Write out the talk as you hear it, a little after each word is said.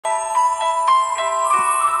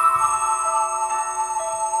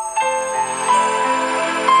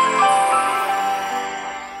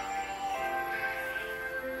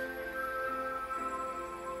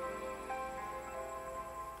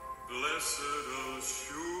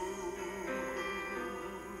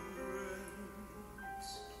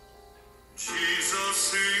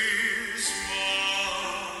Jesus is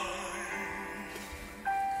mine.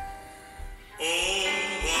 Oh,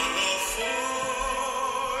 what a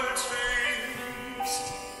foretaste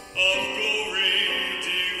of glory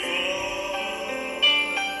divine,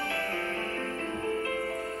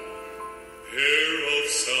 heir of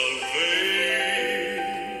salvation,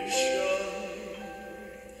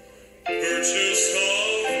 purchased of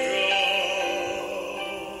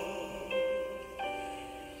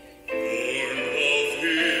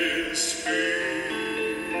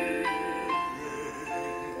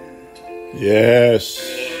Yes.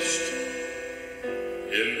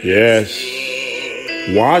 Yes.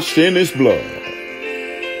 Washed in his blood.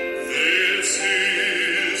 This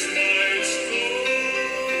is my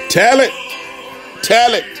story. Tell it.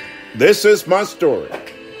 Tell it. This is my story.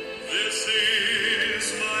 This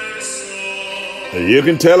is my song. You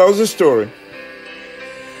can tell us a story.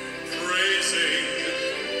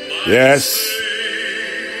 Praising my Yes. Savior.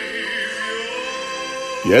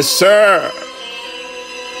 Yes, sir.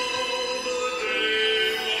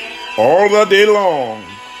 All the day long.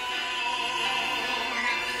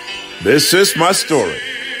 This is my story.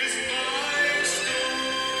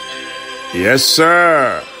 Yes,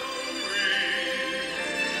 sir.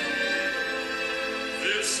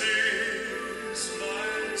 This is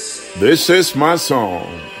my song. This is my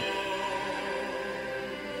song.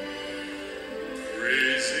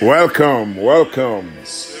 Praising Welcome, welcome,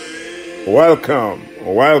 welcome,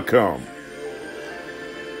 welcome.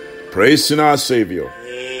 Praising our Savior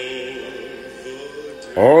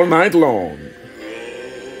all night long.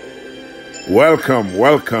 Welcome,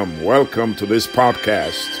 welcome, welcome to this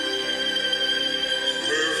podcast.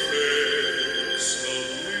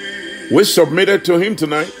 We submitted to Him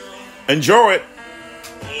tonight. Enjoy it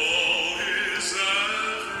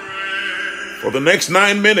for the next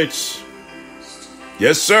 9 minutes.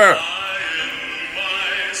 Yes, sir.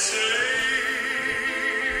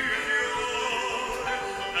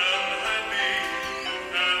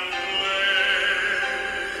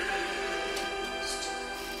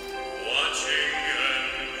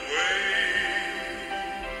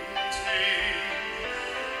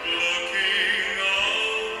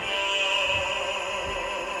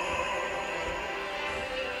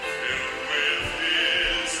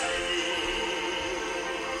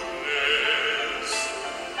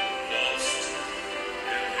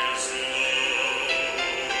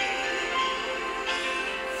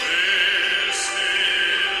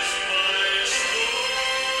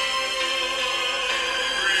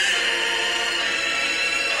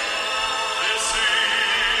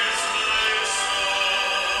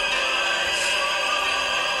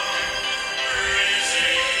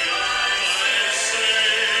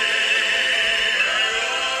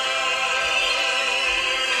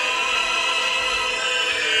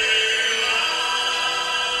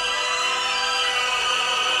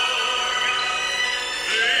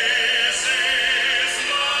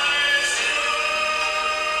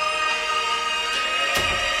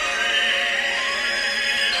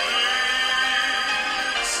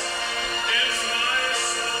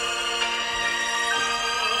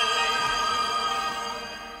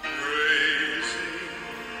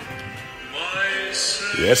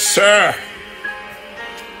 Yes, sir.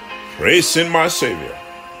 Praising my Savior.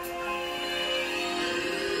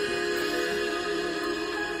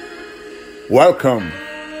 Welcome.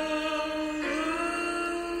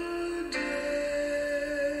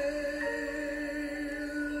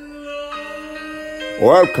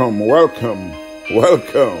 Welcome, welcome,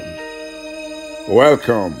 welcome,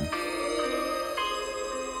 welcome.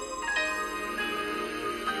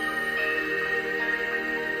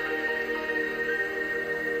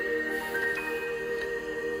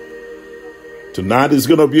 Tonight is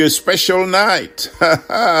going to be a special night.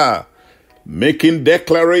 Making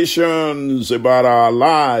declarations about our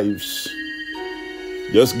lives.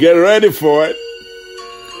 Just get ready for it.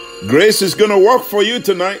 Grace is going to work for you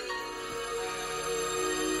tonight.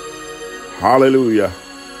 Hallelujah.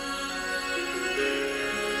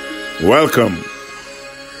 Welcome.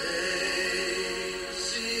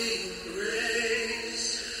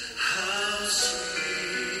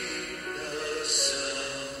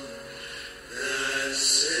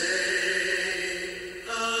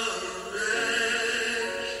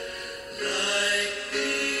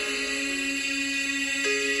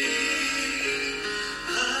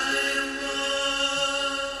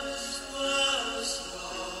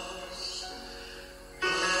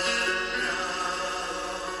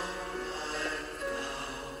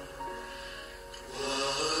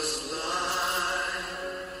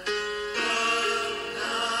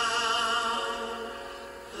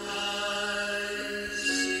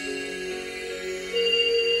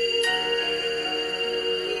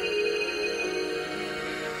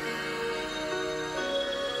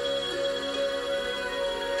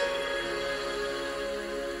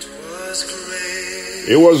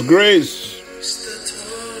 It was grace.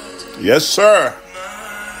 Yes, sir.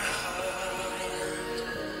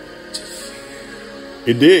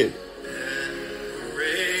 It did.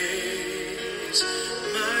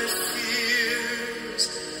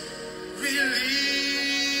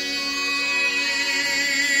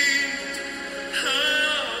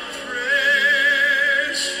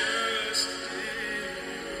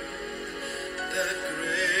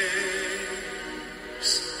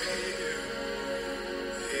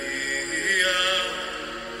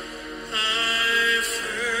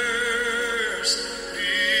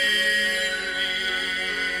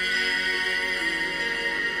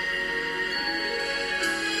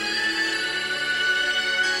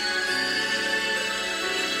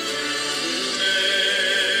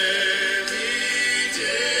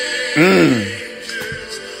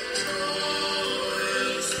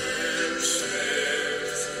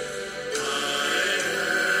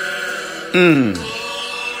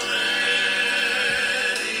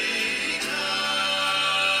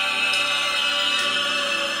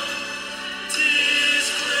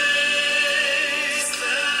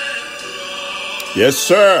 Yes,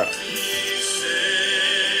 sir.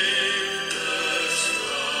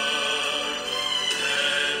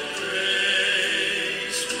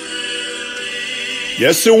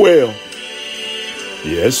 Yes, it will.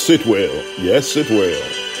 Yes, it will. Yes, it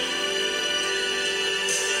will.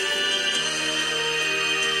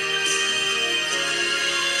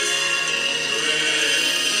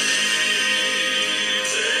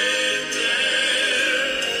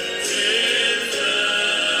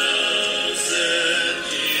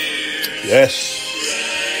 Yes.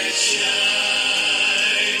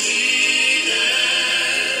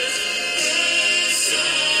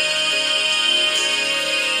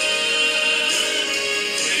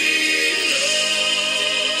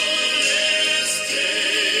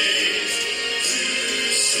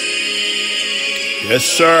 Yes,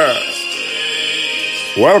 sir.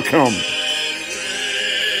 Welcome.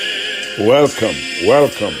 Welcome.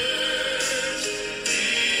 Welcome.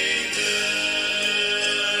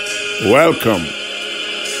 Welcome.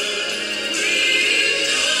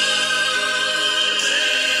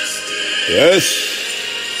 Yes.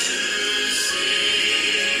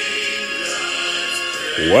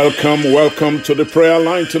 Welcome, welcome to the prayer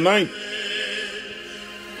line tonight.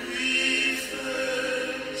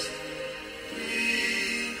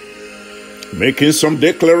 Making some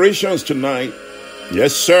declarations tonight.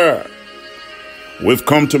 Yes, sir. We've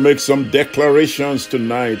come to make some declarations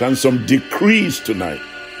tonight and some decrees tonight.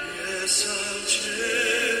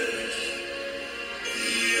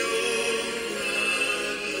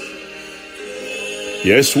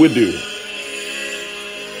 Yes, we do.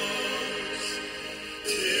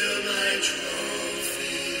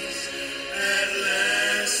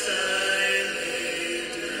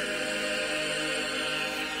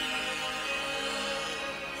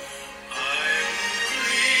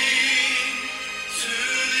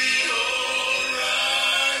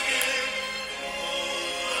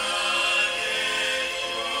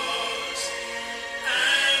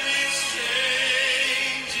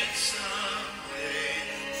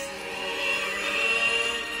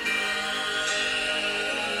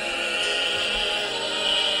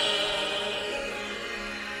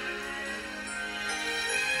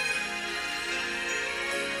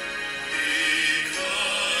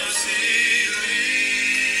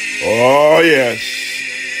 Oh, yes.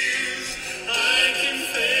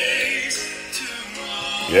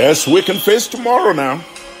 Yes, we can face tomorrow now.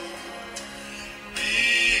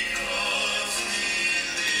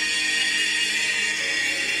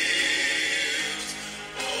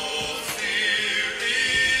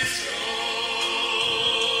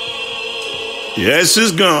 Yes,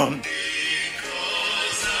 it's gone.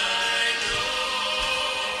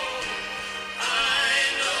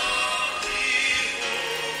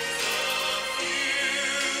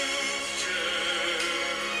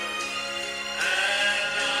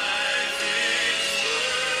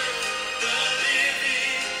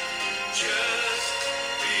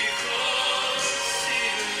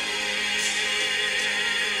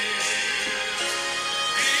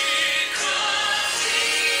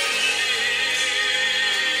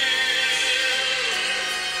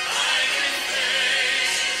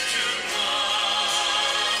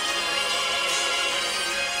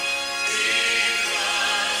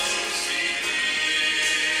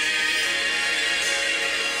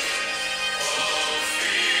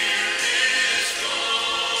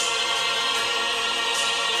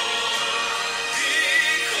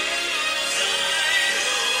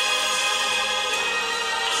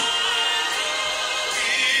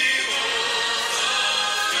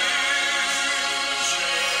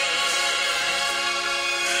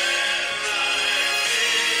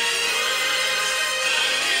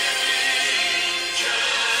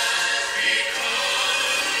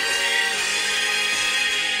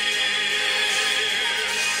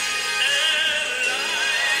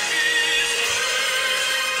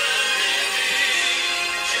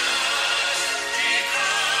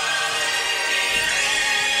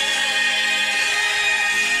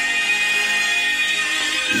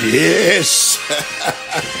 Yes.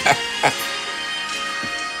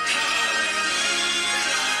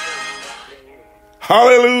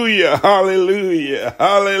 Hallelujah, hallelujah,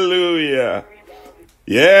 hallelujah.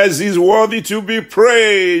 Yes, he's worthy to be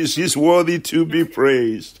praised. He's worthy to be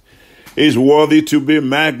praised. He's worthy to be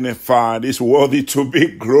magnified. He's worthy to be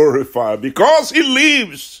glorified because he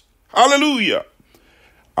lives. Hallelujah.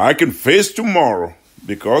 I can face tomorrow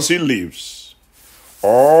because he lives.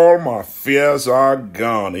 All my fears are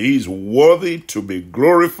gone. He's worthy to be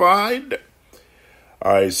glorified.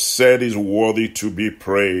 I said he's worthy to be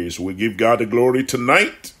praised. We give God the glory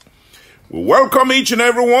tonight. We welcome each and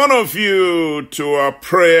every one of you to our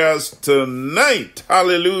prayers tonight.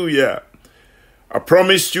 Hallelujah. I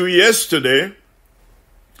promised you yesterday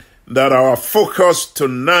that our focus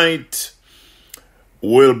tonight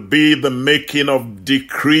will be the making of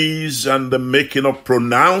decrees and the making of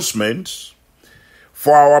pronouncements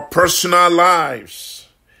for our personal lives.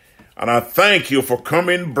 And I thank you for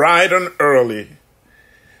coming bright and early.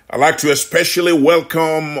 I'd like to especially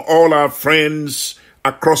welcome all our friends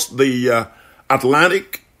across the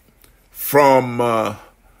Atlantic, from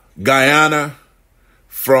Guyana,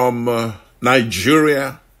 from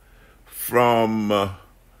Nigeria, from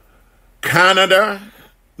Canada,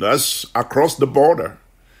 that's across the border,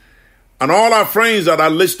 and all our friends that are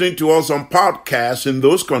listening to us on podcasts in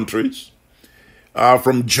those countries,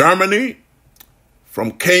 from Germany,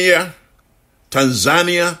 from Kenya,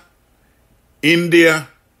 Tanzania, India,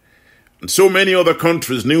 and so many other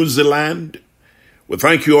countries, New Zealand. We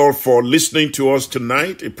thank you all for listening to us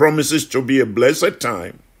tonight. It promises to be a blessed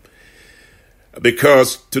time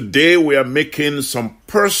because today we are making some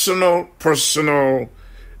personal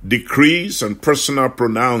decrees and personal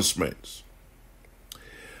pronouncements.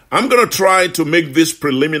 I'm going to try to make these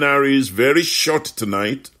preliminaries very short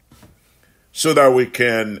tonight so that we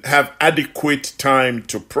can have adequate time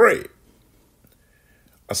to pray.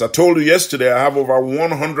 As I told you yesterday, I have over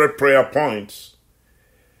 100 prayer points.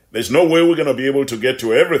 There's no way we're going to be able to get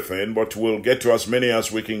to everything, but we'll get to as many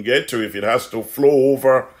as we can get to. If it has to flow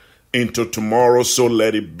over into tomorrow, so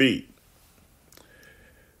let it be.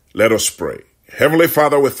 Let us pray. Heavenly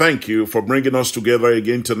Father, we thank you for bringing us together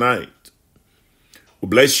again tonight. We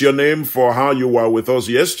bless your name for how you were with us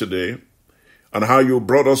yesterday and how you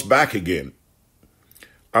brought us back again.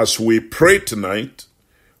 As we pray tonight,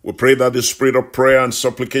 we pray that the spirit of prayer and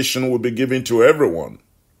supplication will be given to everyone.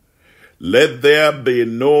 Let there be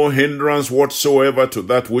no hindrance whatsoever to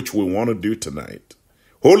that which we want to do tonight.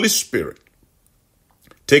 Holy Spirit,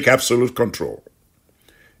 take absolute control.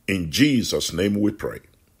 In Jesus' name we pray.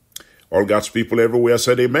 All God's people everywhere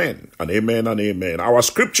said amen and amen and amen. Our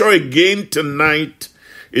scripture again tonight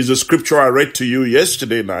is the scripture I read to you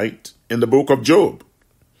yesterday night in the book of Job.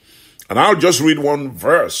 And I'll just read one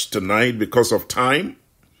verse tonight because of time.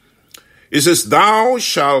 It says, "Thou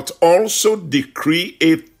shalt also decree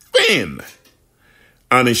a thing,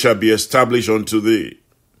 and it shall be established unto thee,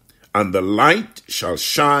 and the light shall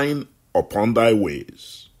shine upon thy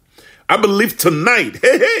ways." I believe tonight,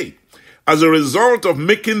 as a result of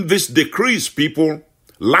making this decrees, people,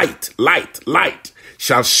 light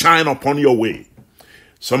shall shine upon your way.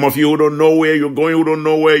 Some of you who don't know where you're going, who don't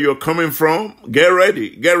know where you're coming from, get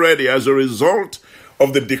ready. As a result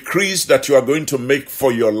of the decrees that you are going to make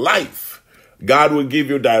for your life, God will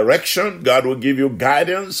give you direction, God will give you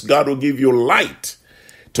guidance, God will give you light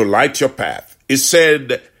to light your path. It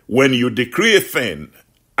said, when you decree a thing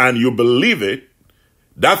and you believe it,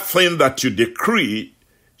 that thing that you decree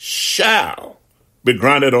shall be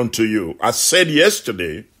granted unto you. I said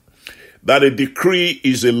yesterday that a decree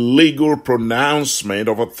is a legal pronouncement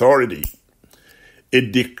of authority. A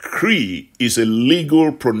decree is a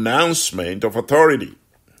legal pronouncement of authority.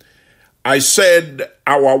 I said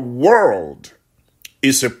our world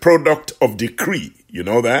is a product of decree. You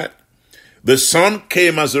know that? The sun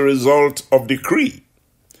came as a result of decree.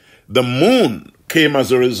 The moon came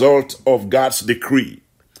as a result of God's decree.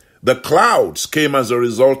 The clouds came as a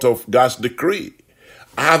result of God's decree.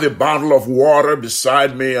 I have a bottle of water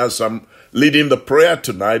beside me as I'm leading the prayer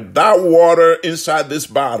tonight. That water inside this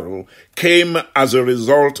bottle came as a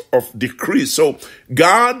result of decree. So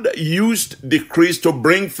God used decrees to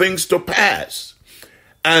bring things to pass.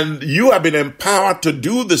 And you have been empowered to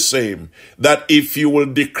do the same. That if you will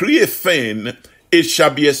decree a thing, it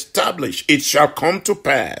shall be established. It shall come to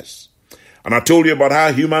pass. And I told you about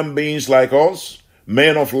how human beings like us,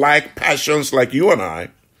 men of like passions like you and I,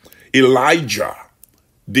 Elijah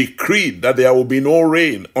decreed that there will be no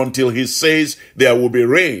rain until he says there will be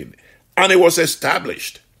rain. And it was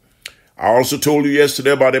established. I also told you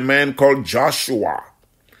yesterday about a man called Joshua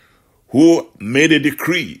who made a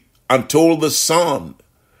decree and told the sun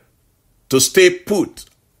to stay put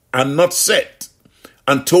and not set,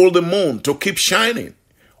 and told the moon to keep shining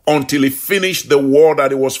until he finished the war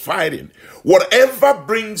that he was fighting. Whatever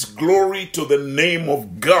brings glory to the name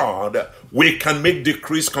of God, we can make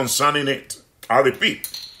decrees concerning it. I repeat,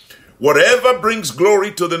 whatever brings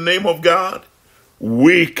glory to the name of God,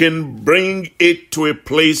 we can bring it to a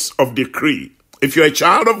place of decree. If you're a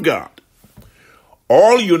child of God,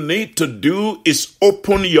 all you need to do is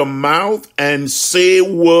open your mouth and say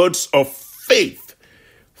words of faith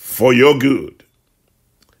for your good.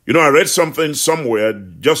 You know, I read something somewhere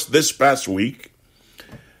just this past week,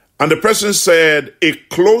 and the person said, a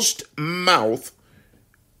closed mouth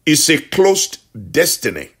is a closed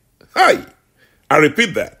destiny. Hi, I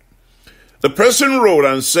repeat that. The person wrote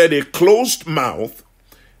and said, a closed mouth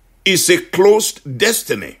is a closed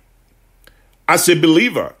destiny. As a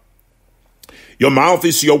believer, your mouth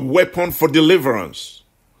is your weapon for deliverance.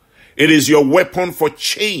 It is your weapon for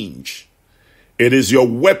change. It is your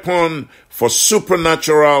weapon for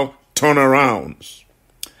supernatural turnarounds.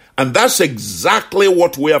 And that's exactly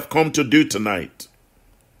what we have come to do tonight.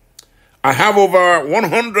 I have over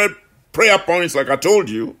 100 prayer points, like I told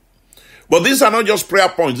you. But these are not just prayer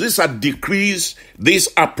points. These are decrees. These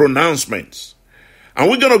are pronouncements. And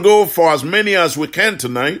we're going to go for as many as we can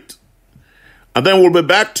tonight. And then we'll be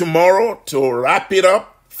back tomorrow to wrap it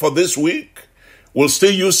up for this week. We'll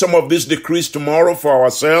still use some of these decrees tomorrow for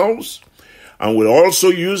ourselves. And we'll also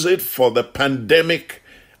use it for the pandemic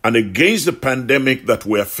and against the pandemic that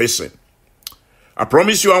we're facing. I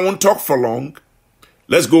promise you I won't talk for long.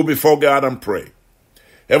 Let's go before God and pray.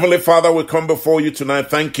 Heavenly Father, we come before you tonight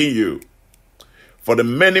thanking you for the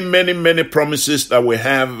many, many, many promises that we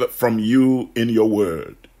have from you in your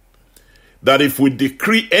word. That if we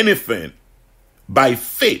decree anything by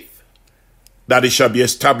faith, that it shall be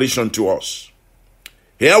established unto us.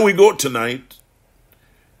 Here we go tonight.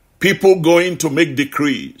 People going to make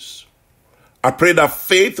decrees. I pray that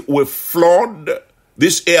faith will flood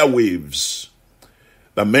these airwaves.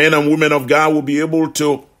 The men and women of God will be able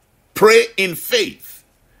to pray in faith,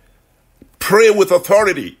 pray with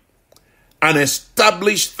authority, and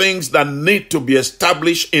establish things that need to be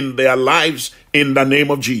established in their lives in the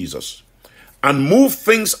name of Jesus. And move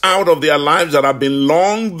things out of their lives that have been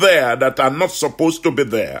long there that are not supposed to be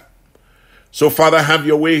there. So, Father, have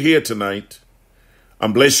your way here tonight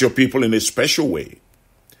and bless your people in a special way.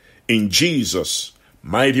 In Jesus'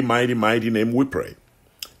 mighty, mighty, mighty name we pray.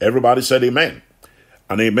 Everybody said amen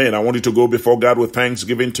and amen. I want you to go before God with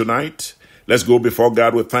thanksgiving tonight. Let's go before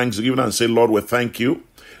God with thanksgiving and say, Lord, we thank you.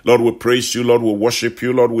 Lord, we praise you. Lord, we worship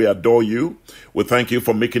you. Lord, we adore you. We thank you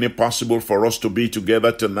for making it possible for us to be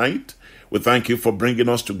together tonight. We thank you for bringing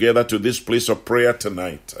us together to this place of prayer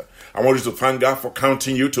tonight. I want you to thank God for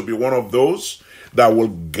counting you to be one of those that will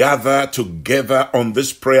gather together on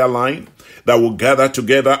this prayer line, that will gather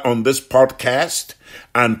together on this podcast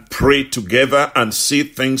and pray together and see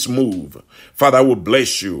things move. Father, I will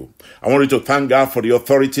bless you. I want you to thank God for the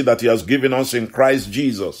authority that he has given us in Christ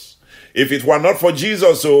Jesus. If it were not for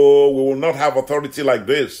Jesus, we will not have authority like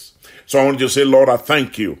this. So I want you to say, Lord, I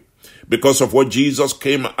thank you because of what Jesus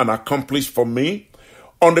came and accomplished for me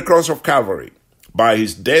on the cross of Calvary. By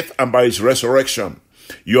his death and by his resurrection,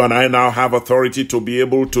 you and I now have authority to be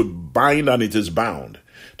able to bind and it is bound,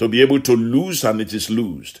 to be able to loose and it is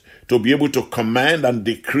loosed, to be able to command and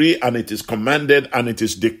decree and it is commanded and it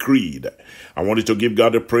is decreed. I want you to give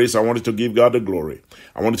God the praise. I want you to give God the glory.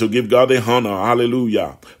 I want you to give God the honor.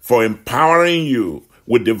 Hallelujah. For empowering you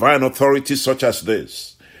with divine authority such as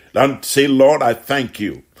this. And say, Lord, I thank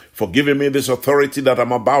you for giving me this authority that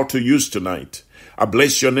I'm about to use tonight. I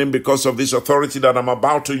bless your name because of this authority that I'm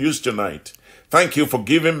about to use tonight. Thank you for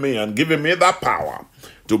giving me that power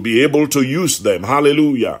to be able to use them.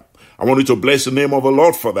 Hallelujah. I want you to bless the name of the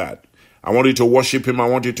Lord for that. I want you to worship him. I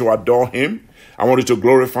want you to adore him. I want you to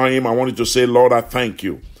glorify him. I want you to say, Lord, I thank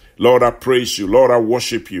you. Lord, I praise you. Lord, I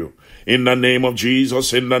worship you. In the name of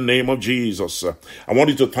Jesus, in the name of Jesus. I want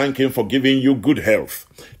you to thank him for giving you good health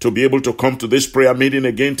to be able to come to this prayer meeting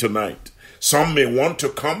again tonight. Some may want to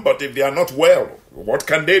come, but if they are not well, what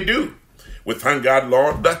can they do? We thank God,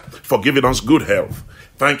 Lord, for giving us good health.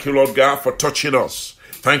 Thank you, Lord God, for touching us.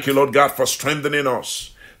 Thank you, Lord God, for strengthening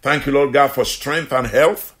us. Thank you, Lord God, for strength and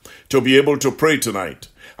health to be able to pray tonight.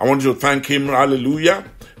 I want you to thank him, hallelujah,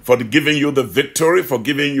 for giving you the victory, for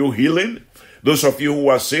giving you healing. Those of you who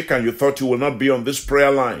are sick and you thought you will not be on this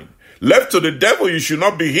prayer line, left to the devil, you should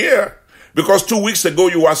not be here because 2 weeks ago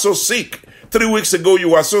you were so sick. 3 weeks ago you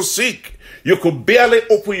were so sick. You could barely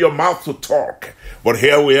open your mouth to talk. But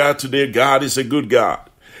here we are today. God is a good God.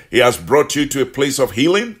 He has brought you to a place of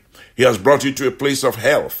healing. He has brought you to a place of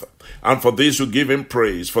health. And for this we give him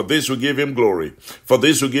praise. For this we give him glory. For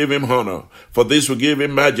this we give him honor. For this we give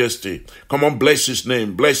him majesty. Come on, bless his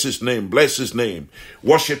name. Bless his name. Bless his name.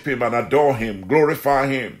 Worship him and adore him. Glorify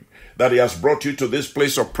him that he has brought you to this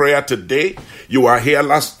place of prayer today. You are here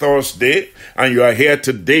last Thursday and you are here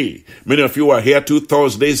today. Many of you are here 2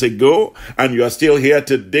 Thursdays ago and you are still here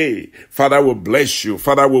today. Father, we bless you.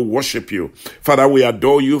 Father, we worship you. Father, we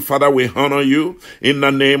adore you. Father, we honor you in the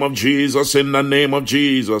name of Jesus. In the name of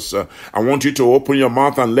Jesus. I want you to open your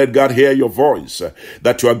mouth and let God hear your voice.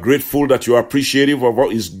 That you are grateful, that you are appreciative of all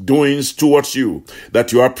his doings towards you.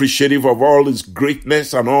 That you are appreciative of all his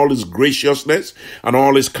greatness and all his graciousness and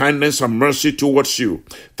all his kindness and mercy towards you.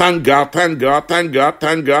 Thank God, thank God, thank God,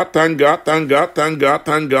 thank God, thank God, thank God, thank God,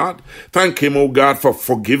 thank God. Thank him, oh God, for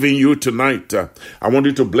forgiving you tonight. I want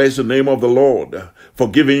you to bless the name of the Lord for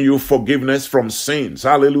giving you forgiveness from sins.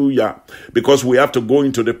 Hallelujah. Because we have to go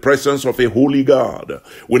into the presence of a holy God.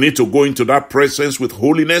 We need to go into that presence with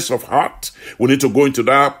holiness of heart. We need to go into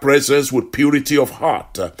that presence with purity of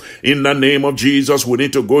heart. In the name of Jesus, we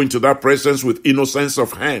need to go into that presence with innocence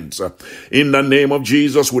of hands. In the name of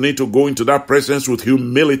Jesus, we need to go into that presence with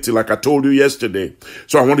humility, like I told you yesterday.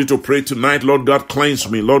 So I want you to pray tonight, Lord God, cleanse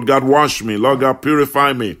me. Lord God, wash me. Lord God,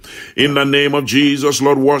 purify me. In the name of Jesus,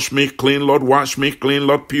 Lord, wash me clean. Lord, wash me clean.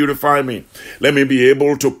 Lord, purify me. Let me be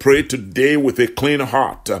able to pray today with a clean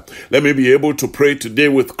heart. Let me be able to pray today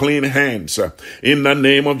with clean hands. In the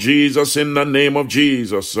name of Jesus, in the name of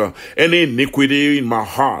Jesus. Any iniquity in my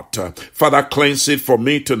heart, Father, cleanse it for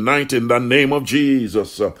me tonight in the name of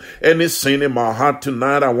Jesus. Any sin in my heart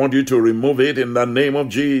tonight, I want you to remove it in the name of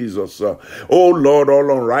Jesus. Oh Lord,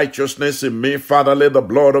 all unrighteousness in me, Father, let the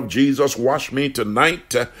blood of Jesus wash me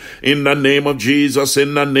tonight in the name of Jesus,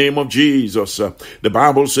 in the name of Jesus. The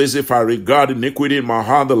Bible says, if I regard iniquity in my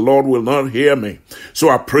heart, the Lord will not hear me. So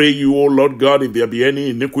I pray you, oh Lord God, if there be any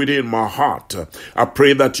iniquity in my heart, I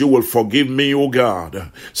pray that you will forgive me, oh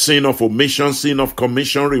God. Sin of omission, sin of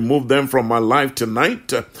commission, remove them from my life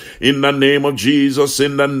tonight in the name of Jesus,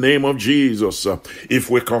 in the name of Jesus. If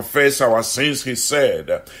we confess our sins, he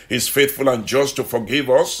said, he's faithful and just to forgive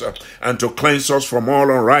us and to cleanse us from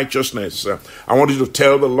all unrighteousness. I want you to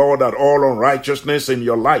tell the Lord that all unrighteousness in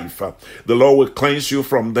your life, the Lord will cleanse you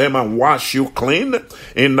from them and wash you clean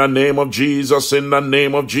in the name of Jesus, in the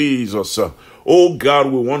name of Jesus. Oh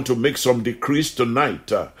God, we want to make some decrees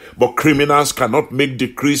tonight, but criminals cannot make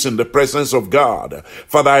decrees in the presence of God.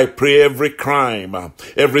 Father, I pray every crime,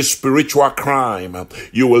 every spiritual crime,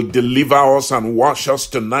 you will deliver us and wash us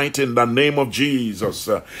tonight in the name of Jesus.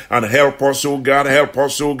 And help us, oh God,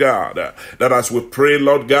 that as we pray,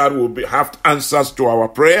 Lord God, we'll have answers to our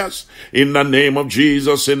prayers in the name of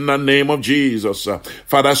Jesus, in the name of Jesus.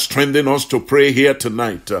 Father, strengthen us to pray here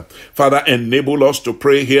tonight. Father, enable us to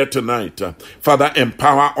pray here tonight. Father,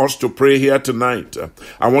 empower us to pray here tonight.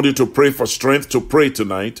 I want you to pray for strength to pray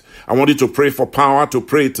tonight. I want you to pray for power to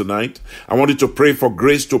pray tonight. I want you to pray for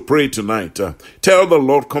grace to pray tonight. Tell the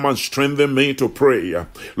Lord, come and strengthen me to pray.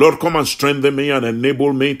 Lord, come and strengthen me and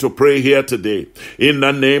enable me to pray here today. In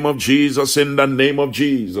the name of Jesus, in the name of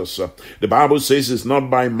Jesus. The Bible says it's not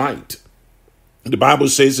by might. The Bible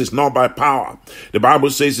says it's not by power. The Bible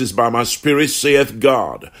says it's by my spirit, saith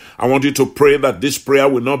God. I want you to pray that this prayer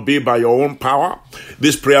will not be by your own power.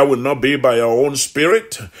 This prayer will not be by your own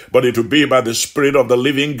spirit, but it will be by the Spirit of the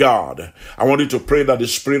living God. I want you to pray that the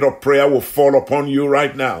spirit of prayer will fall upon you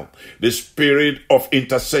right now. The spirit of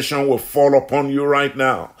intercession will fall upon you right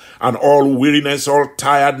now. And all weariness, all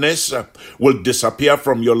tiredness will disappear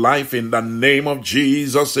from your life in the name of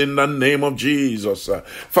Jesus, in the name of Jesus.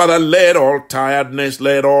 Father, let all tiredness,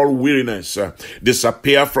 let all weariness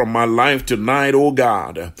disappear from my life tonight, oh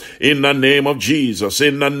God. In the name of Jesus,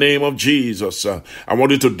 in the name of Jesus. I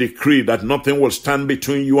want you to decree that nothing will stand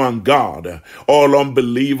between you and God. All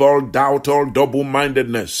unbelief, all doubt, all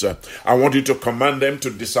double-mindedness. I want you to command them to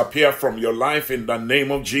disappear from your life in the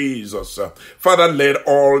name of Jesus. Father, let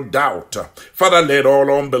all doubt, Father, let all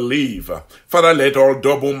unbelief, Father, let all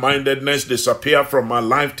double-mindedness disappear from my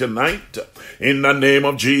life tonight. In the name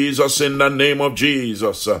of Jesus, in the name of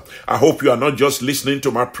Jesus. I hope you are not just listening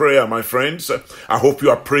to my prayer, my friends. I hope you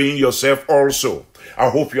are praying yourself also. I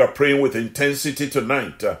hope you are praying with intensity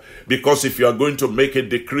tonight, because if you are going to make a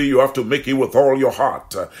decree, you have to make it with all your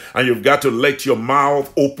heart, and you've got to let your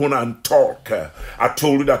mouth open and talk. I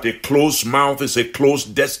told you that a closed mouth is a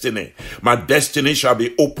closed destiny. My destiny shall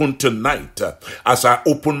be open tonight as I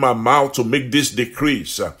open my mouth to make these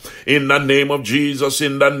decrees. In the name of Jesus,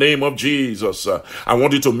 in the name of Jesus. I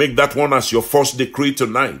want you to make that one as your first decree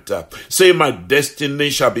tonight. Say, my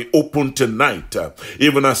destiny shall be open tonight,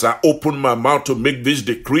 even as I open my mouth to make this these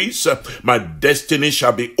decrees, my destiny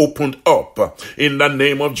shall be opened up. In the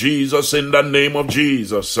name of Jesus, in the name of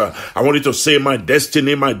Jesus. I want you to say, my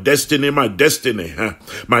destiny, my destiny, my destiny,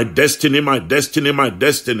 my destiny, my destiny, my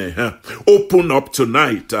destiny. Open up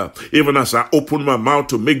tonight, even as I open my mouth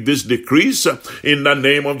to make this decrees, in the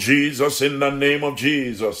name of Jesus, in the name of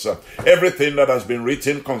Jesus. Everything that has been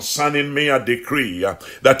written concerning me, I decree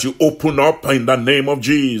that you open up in the name of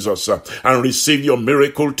Jesus and receive your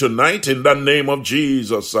miracle tonight in the name of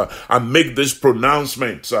Jesus. I make this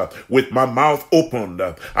pronouncement with my mouth opened.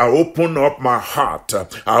 I open up my heart.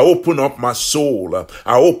 I open up my soul.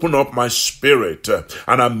 I open up my spirit,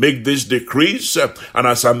 and I make these decrees, and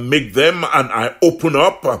as I make them and I open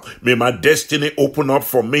up, may my destiny open up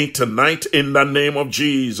for me tonight in the name of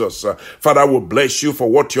Jesus. Father, I will bless you for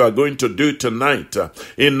what you are going to do tonight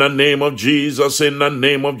in the name of Jesus, in the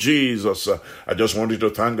name of Jesus. I just want you to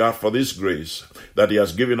thank God for this grace that He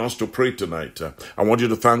has given us to pray tonight. I want you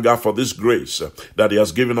to thank God for this grace that He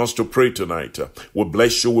has given us to pray tonight. We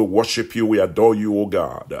bless you, we worship you, we adore you, O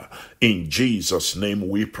God. In Jesus' name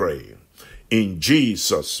we pray. In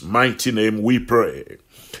Jesus' mighty name we pray.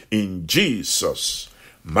 In Jesus'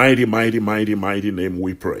 mighty, mighty, mighty, mighty name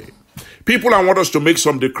we pray. People, I want us to make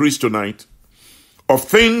some decrees tonight of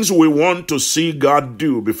things we want to see God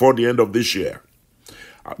do before the end of this year.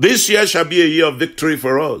 This year shall be a year of victory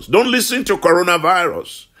for us. Don't listen to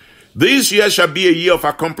coronavirus. This year shall be a year of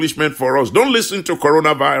accomplishment for us. Don't listen to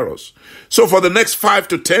coronavirus. So for the next 5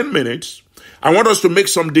 to 10 minutes, I want us to make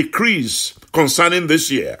some decrees concerning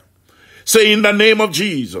this year. Say, in the name of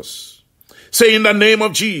Jesus. Say, in the name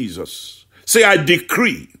of Jesus. Say, I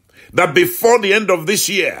decree that before the end of this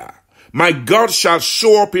year, my God shall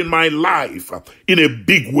show up in my life in a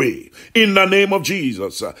big way. In the name of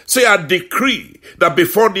Jesus. Say, I decree that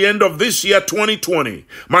before the end of this year, 2020,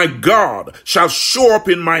 my God shall show up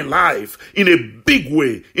in my life in a big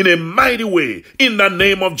way, in a mighty way, in the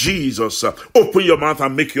name of Jesus. Open your mouth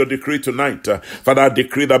and make your decree tonight. Father, I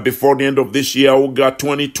decree that before the end of this year, oh God,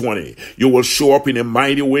 2020, you will show up in a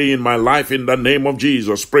mighty way in my life in the name of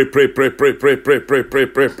Jesus. Pray, pray, pray, pray, pray, pray, pray, pray,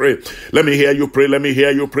 pray, pray. Let me hear you pray. Let me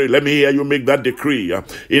hear you pray. Let me hear you make that decree.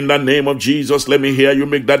 In the name of Jesus, let me hear you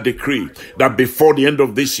make that decree that before the end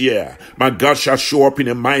of this year, my God shall show up in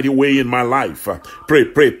a mighty way in my life. Pray,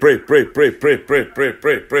 pray, pray, pray, pray, pray, pray, pray,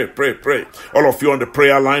 pray, pray, pray, pray. All of you on the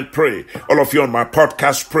prayer line, pray. All of you on my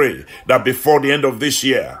podcast, pray that before the end of this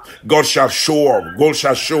year, God shall show up. God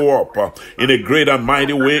shall show up in a great and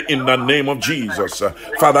mighty way in the name of Jesus.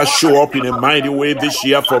 Father, show up in a mighty way this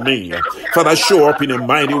year for me. Father, show up in a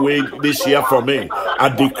mighty way this year for me. I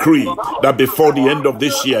decree that before the end of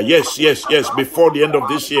this year, yes, before the end of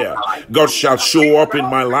this year, God shall show up in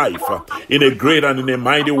my life in a great and in a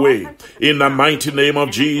mighty way. In the mighty name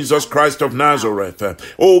of Jesus Christ of Nazareth.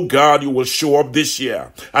 Oh God, you will show up this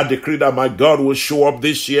year. I decree that my God will show up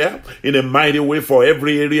this year in a mighty way for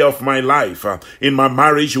every area of my life. In my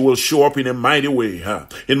marriage, you will show up in a mighty way.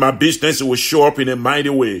 In my business, you will show up in a mighty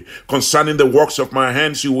way. Concerning the works of my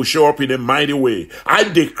hands, you will show up in a mighty way. I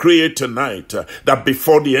decree it tonight that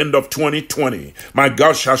before the end of 2020, my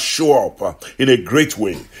God shall show up in a great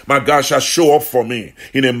way. My God shall show up for me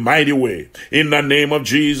in a mighty way. In the name of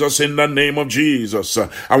Jesus, in the name of Jesus.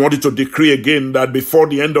 I want you to decree again that before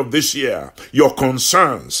the end of this year, your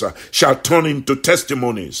concerns shall turn into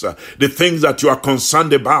testimonies. The things that you are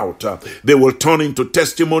concerned about, they will turn into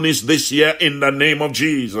testimonies this year in the name of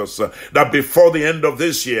Jesus. That before the end of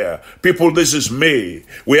this year, people, this is May.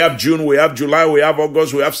 We have June, we have July, we have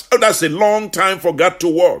August, that's a long time for God to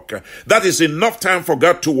work. That is enough time for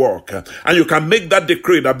God to work. And you can make that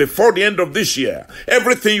decree that before the end of this year,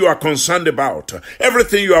 everything you are concerned about,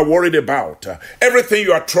 everything you are worried about, everything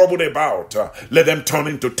you are troubled about, let them turn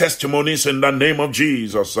into testimonies in the name of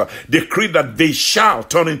Jesus. Decree that they shall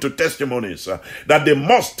turn into testimonies, that they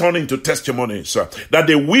must turn into testimonies, that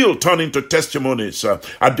they will turn into testimonies.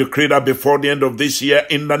 I decree that before the end of this year,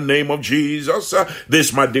 in the name of Jesus,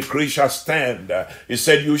 this my decree shall stand. He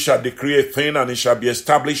said, you shall decree a thing and it shall be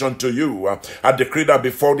established unto you. I decree that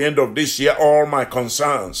before the end of this year, all my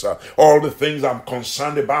concerns, all the things I'm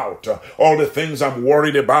concerned about, all the things I'm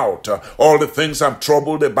worried about, all the things I'm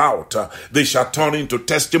troubled about, they shall turn into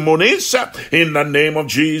testimonies in the name of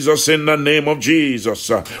Jesus, in the name of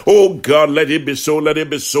Jesus. Oh God, let it be so, let it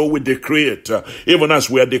be so. We decree it. Even as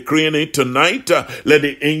we are decreeing it tonight, let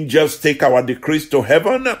the angels take our decrees to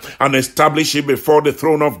heaven and establish it before the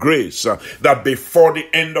throne of grace, that before the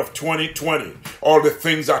end of 2020, all the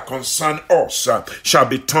things that concern us shall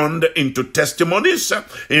be turned into testimonies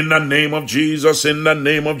in the name of Jesus, in the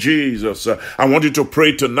name of Jesus. I want you to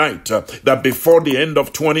pray tonight that before the end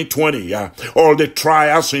of 2020, all the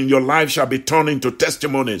trials in your life shall be turned into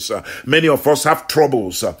testimonies. Many of us have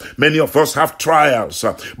troubles. Many of us have trials,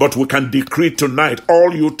 but we can decree tonight,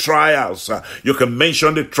 all you trials, you can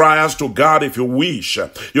mention the trials to God if you wish.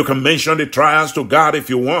 You can mention the trials to God if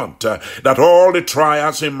you want. That all the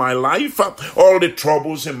trials in my life, all the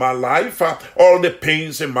troubles in my life, all the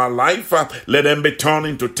pains in my life, let them be turned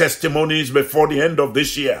into testimonies before the end of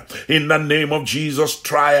this year. In the name of Jesus,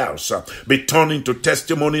 trials be turned into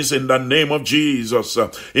testimonies in the name of Jesus.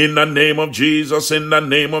 In the name of Jesus, in the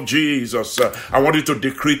name of Jesus. I want you to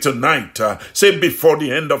decree tonight. Say before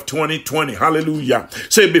the end of 2020. Hallelujah.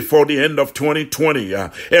 Say before the end of 2020.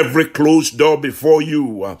 Every closed door before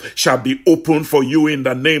you shall be opened for you in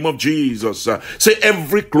the name of Jesus. Say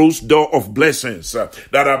every closed door of blessings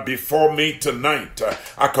that are before me tonight,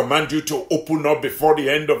 I command you to open up before the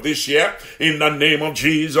end of this year in the name of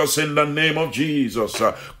Jesus, in the name of Jesus.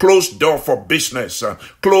 Closed door for business,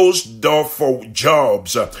 closed door for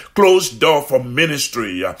jobs, closed door for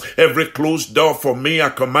ministry, every closed door for me, I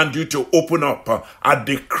command you to open up. I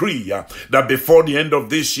decree that before the end of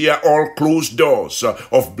this year, all closed doors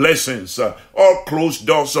of blessings, all closed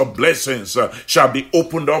doors of blessings shall be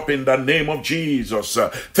opened up in the name of Jesus.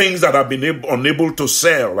 Things that I've been unable to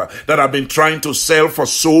sell, that I've been trying to sell for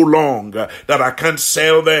so long, that I can't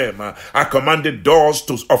sell them. I command the doors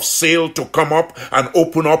of sale to come up and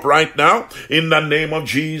open up right now in the name of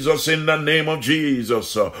Jesus, in the name of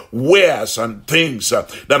Jesus. Wares and things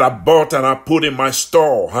that I bought and I put in my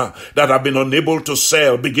store that I've been unable to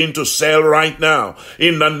sell, begin to sell right now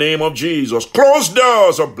in the name of Jesus. Closed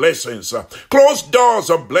doors of blessings, closed doors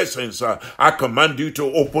of blessings, I command you to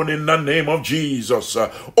open in the name of Jesus.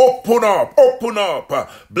 Open up, open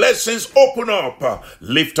up. Blessings, open up.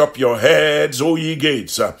 Lift up your heads, O ye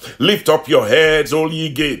gates. Lift up your heads, O ye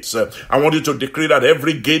gates. I want you to decree that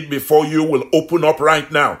every gate before you will open up right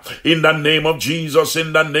now. In the name of Jesus,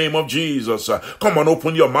 in the name of Jesus. Come on,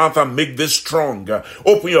 open your mouth and make this strong.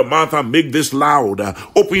 Open your mouth and make this loud.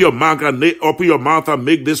 Open your mouth and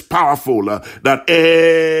make this powerful. That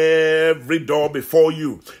every door before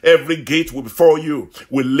you, every gate before you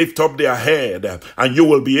will lift up their head, and you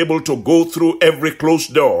will be able to go through every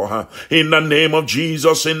closed door. In the name of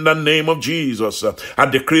Jesus, in the name of Jesus. I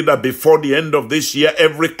decree that before the end of this year,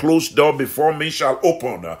 every closed door before me shall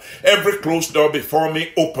open. Every closed door before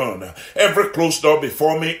me open. Every closed door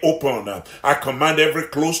before me open. I command every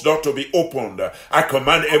closed door to be opened. I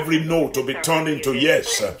command every no to be turned into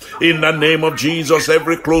yes. In the name of Jesus,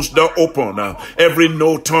 every closed door open. Every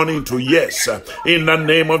no turn into yes. In the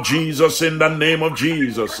name of Jesus, in the name of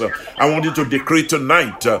Jesus. I want you to decree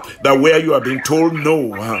tonight that where you have been told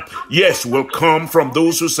no, yes will come from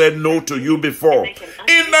those who said no to you before.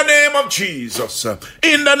 In the name of Jesus,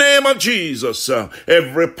 in the name of Jesus,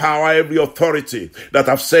 every power, every authority that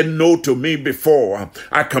have said no to me before,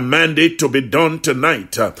 I command it to be done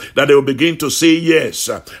tonight, that they will begin to say yes,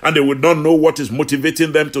 and they will not know what is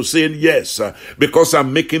motivating them to say yes, because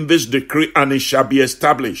I'm making this decree and it shall be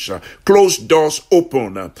established. Closed doors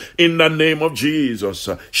open in the name of Jesus.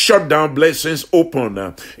 Shut down blessings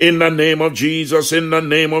open in the name of Jesus, in the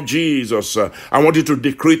name of Jesus. I want you to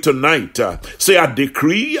decree tonight. Say, I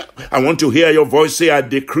decree. I want to hear your voice. Say, I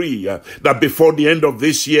decree that before the end of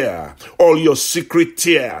this year, all your secret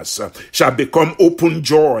tears shall become open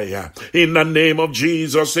joy in the name of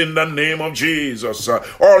Jesus, in the name of Jesus.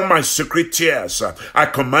 All my secret tears, I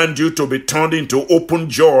command you to be turned into open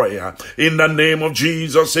joy in the name of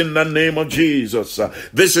Jesus, in the name of Jesus.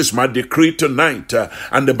 This is my decree tonight.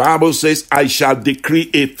 And the Bible says, I shall decree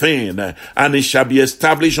a thing and it shall be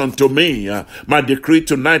established unto me. My decree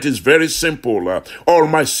tonight is very simple. All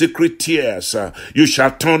my secret tears, you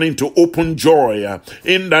shall turn into open joy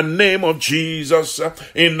in the name of Jesus,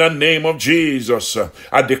 in the name of Jesus.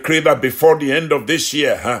 I decree that before the end of this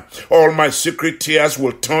year, all my secret tears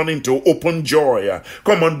will turn into open joy.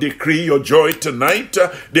 Come on, decree your joy tonight.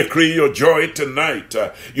 Decree your joy tonight.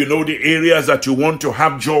 You know the areas that you want to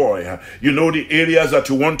have joy. You know the areas that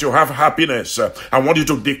you want to have happiness. I want you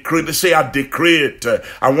to decree. Say, I decree it.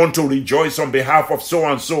 I want to rejoice on behalf of so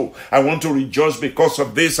and so. I want to rejoice because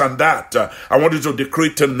of this and that. I want you to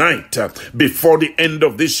decree tonight, before the end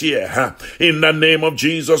of this year, in the name of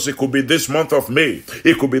Jesus. It could be this month of May.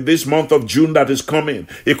 It could be this month of June that is coming.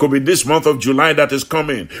 It could be this month of July that is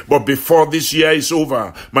coming. But before this year is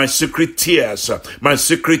over, my secret tears,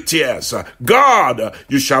 God,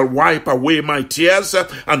 you shall wipe away my tears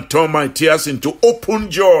and turn my tears into open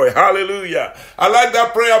joy. Hallelujah. I like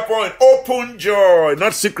that prayer point. Open joy,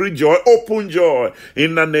 not secret joy, open joy.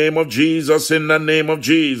 In the name of Jesus, in the name of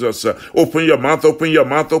Jesus. Open your mouth, open your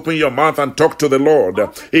mouth, open your mouth and talk to the Lord.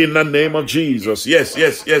 In the name of Jesus. Yes.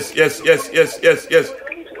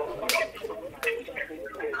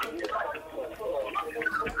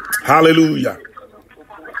 Hallelujah.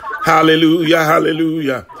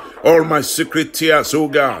 Hallelujah. All my secret tears, oh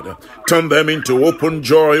God, turn them into open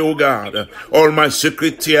joy, oh God. All my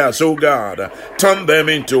secret tears, oh God, turn them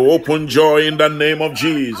into open joy in the name of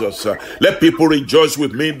Jesus. Let people rejoice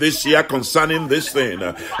with me this year concerning this thing.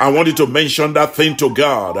 I want you to mention that thing to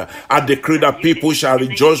God. I decree that people shall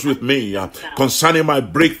rejoice with me concerning my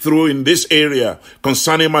breakthrough in this area,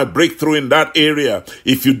 concerning my breakthrough in that area.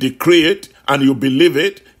 If you decree it and you believe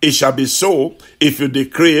it, it shall be so. If you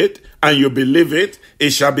decree it and you believe it, it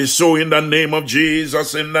shall be so in the name of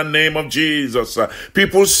Jesus, in the name of Jesus.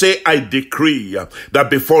 People say, I decree that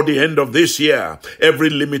before the end of this year, every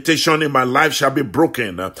limitation in my life shall be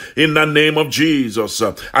broken in the name of Jesus.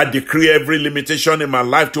 I decree every limitation in my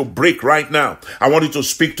life to break right now. I want you to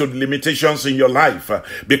speak to the limitations in your life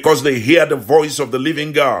because they hear the voice of the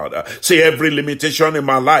living God. Say, every limitation in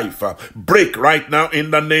my life, break right now in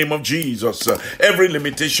the name of Jesus. Every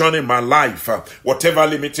limitation in my life, whatever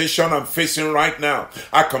limitation I'm facing right now,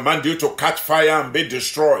 I command you to catch fire and be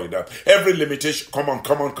destroyed. Every limitation, come on,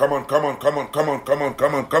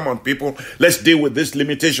 people. Let's deal with these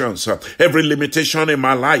limitations. Every limitation in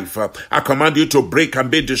my life, I command you to break and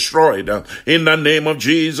be destroyed. In the name of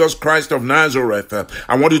Jesus Christ of Nazareth,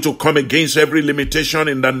 I want you to come against every limitation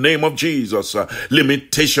in the name of Jesus.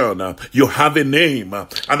 Limitation, you have a name, and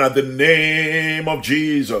at the name of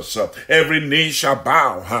Jesus, every knee shall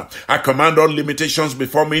bow. I command all limitations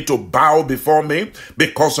before me to bow before me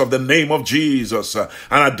because of the name of Jesus. And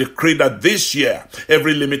I decree that this year,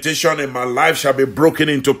 every limitation in my life shall be broken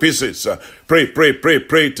into pieces. Pray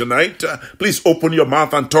tonight. Please open your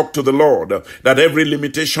mouth and talk to the Lord that every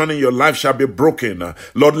limitation in your life shall be broken.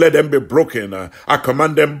 Lord, let them be broken. I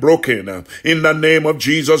command them broken. In the name of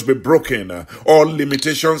Jesus, be broken. All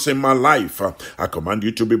limitations in my life, I command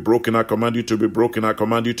you to be broken. I command you to be broken. I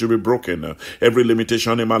command you to be broken. Every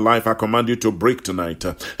limitation in my life, I command you to break tonight.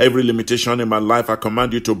 Every limitation in my life, I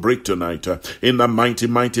command you to break tonight. In the mighty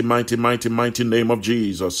name of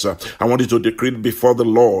Jesus. I want you to decree before the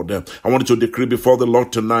Lord. I want you to decree before the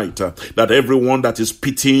Lord tonight that everyone that is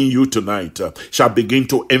pitying you tonight shall begin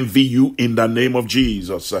to envy you in the name of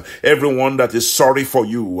Jesus. Everyone that is sorry for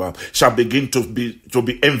you shall begin to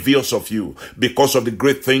be envious of you because of the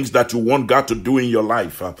great things that you want God to do in your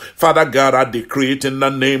life. Father God, I decree it in the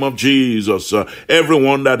name of Jesus.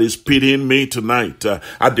 Everyone that is pitying me tonight,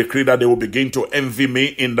 I decree that they will begin to envy me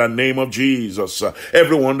in the name of Jesus.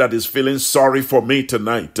 Everyone that is feeling sorry for me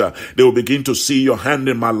tonight, they will begin to see your hand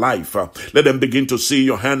in my life. Let them begin to see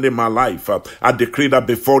your hand in my life. I decree that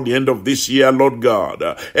before the end of this year, Lord God,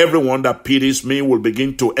 everyone that pities me will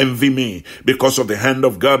begin to envy me because of the hand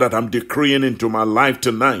of God that I'm decreeing into my life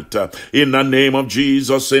tonight. In the name of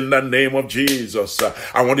Jesus, in the name of Jesus,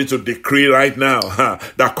 I want you to decree right now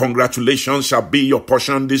that congratulations shall be your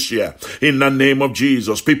portion this year. In the name of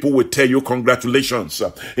Jesus, people will tell you congratulations.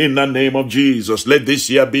 In the name of Jesus, let this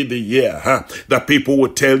year be the year that people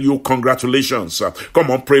will tell you congratulations.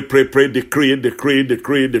 Come on, pray, decree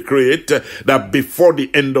it, that before the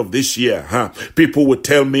end of this year, people will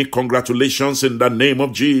tell me congratulations in the name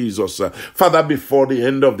of Jesus. Father, before the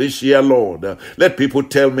end of this year, Lord, let people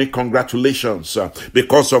tell me congratulations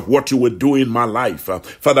because of what you will do in my life.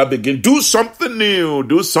 Father, do something new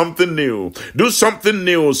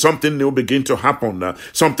begin to happen.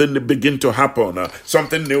 Something begin to happen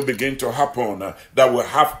that will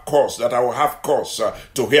have cause, that I will have cause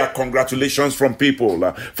to hear congratulations from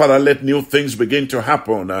people. Father, let new things begin to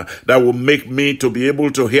happen that will make me to be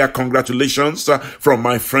able to hear congratulations from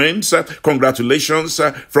my friends, congratulations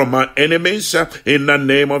from my enemies, in the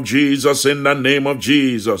name of Jesus, in the name of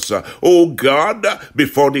Jesus. Oh God,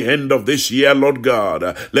 before the end of this year, Lord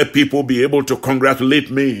God, let people be able to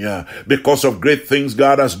congratulate me because of great things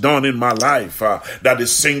God has done in my life, that the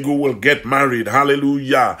single will get married,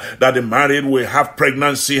 hallelujah, that the married will have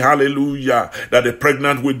pregnancy, hallelujah, that the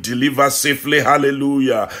pregnant will deliver safely,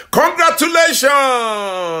 hallelujah.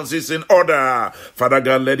 Congratulations! It's in order. Father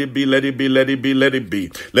God, let it be, let it be, let it be, let it be.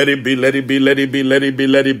 Let it be, let it be, let it be, let it be,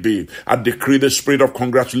 let it be. I decree the spirit of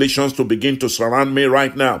congratulations to begin to surround me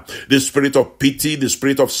right now. The spirit of pity, the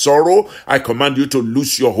spirit of sorrow, I command you to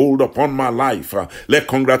loose your hold upon my life. Let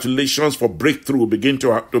congratulations for breakthrough begin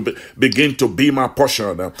to be my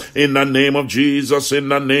portion. In the name of Jesus, in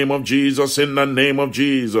the name of Jesus, in the name of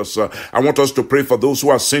Jesus. I want us to pray for those who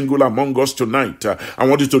are single among us tonight. I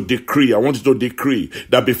want you to decree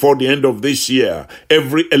that before the end of this year,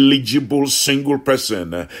 every eligible single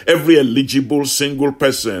person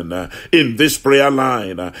in this prayer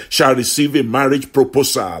line shall receive a marriage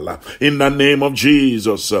proposal in the name of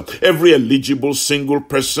Jesus. Every eligible single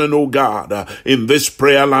person, oh God, in this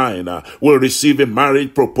prayer line will receive a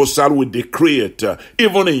marriage proposal. We decree it.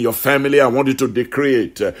 Even in your family, I want you to decree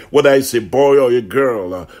it. Whether it's a boy or a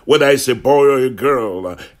girl,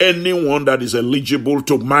 anyone that is eligible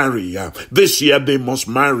to marry, this year they must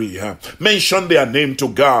marry. Mention their name to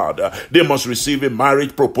God. They must receive a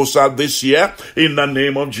marriage proposal this year in the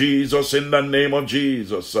name of Jesus, in the name of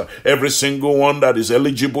Jesus. Every single one that is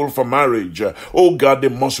eligible for marriage, oh God, they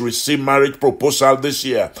must receive marriage proposal this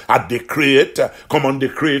year. I decree it. Come on,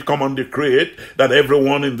 decree it. Come on, decree it. That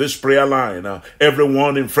everyone in this prayer line,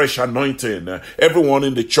 everyone in Fresh Anointing, everyone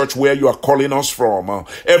in the church where you are calling us from,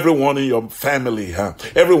 everyone in your family,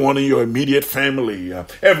 everyone in your immediate family,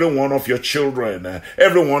 every one of your children,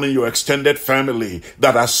 everyone in your extended family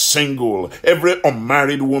that are single, every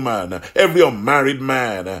unmarried woman, every unmarried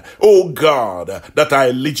man, oh God, that are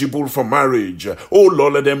eligible for marriage, oh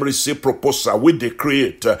Lord, let them receive proposal. We decree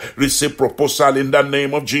it. Receive proposal in the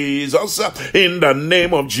name of Jesus, in the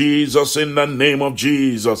name of Jesus, in the name of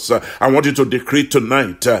Jesus. I want you to decree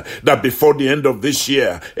tonight that before the end of this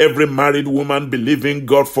year, every married woman believing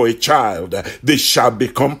God for a child, they shall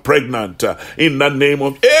become pregnant in the name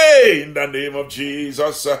of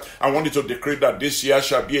Jesus. I want you to decree that this year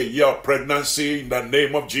shall be a year of pregnancy in the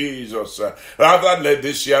name of Jesus. Rather, let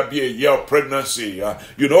this year be a year of pregnancy.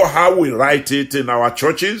 You know how we write it in our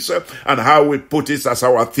churches and how we put it as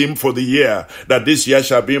our theme for the year, that this year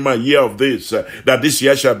shall be my year of this, that this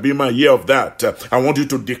year shall be my year of that. I want you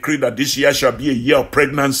to decree that this year shall be a year of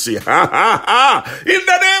pregnancy. In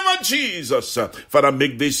the name of Jesus. Father,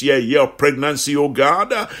 make this year a year of pregnancy, oh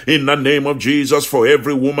God, in the name of Jesus. For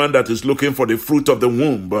every woman that is looking for the fruit of the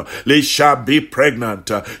womb, they shall be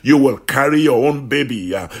pregnant. You will carry your own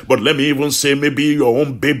baby, but let me even say maybe your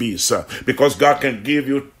own babies, because God can give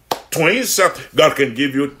you twins, God can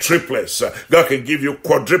give you triplets, God can give you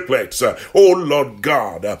quadruplets. Oh Lord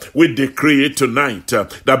God, we decree it tonight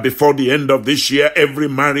that before the end of this year, every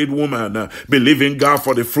married woman believing God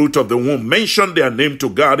for the fruit of the womb, mention their name to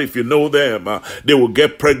God if you know them, they will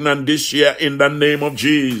get pregnant this year in the name of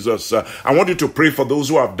Jesus. I want you to pray for those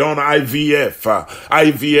who have done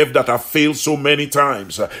IVF that have failed so many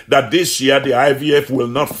times, that this year the IVF will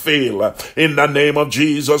not fail in the name of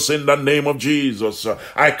Jesus, in the name of Jesus.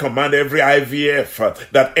 I command every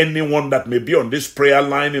IVF that anyone that may be on this prayer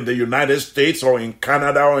line in the United States or in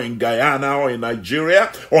Canada or in Guyana or in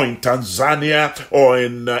Nigeria or in Tanzania or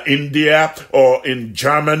in India or in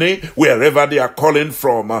Germany, wherever they are calling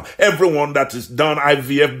from, everyone that has done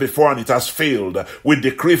IVF before and it has failed, we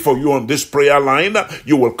decree for you on this prayer line,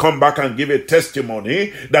 you will come back and give a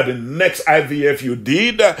testimony that the next IVF you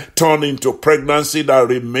did turned into pregnancy that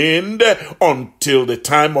remained until the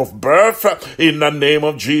time of birth in the name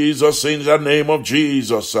of Jesus. In the name of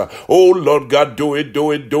Jesus. Oh Lord God, do it.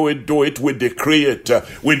 We decree it.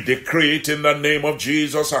 We decree it in the name of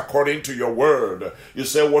Jesus according to your word. You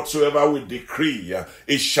say whatsoever we decree,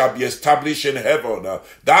 it shall be established in heaven.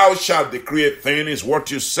 Thou shalt decree a thing is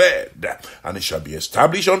what you said, and it shall be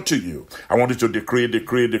established unto you. I want you to decree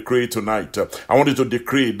tonight. I want you to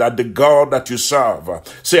decree that the God that you serve,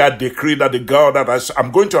 say I decree that the God that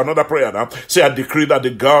I'm going to another prayer now. Say I decree that the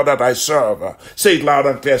God that I serve, say it loud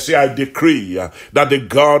and clear. Say, I decree that the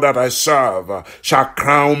God that I serve shall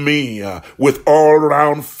crown me with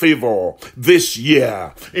all-round favor this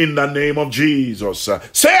year in the name of Jesus.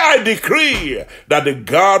 Say, I decree that the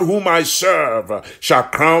God whom I serve shall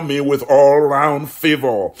crown me with all-round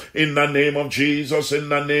favor in the name of Jesus, in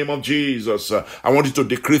the name of Jesus. I want you to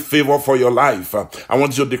decree favor for your life. I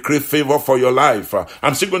want you to decree favor for your life.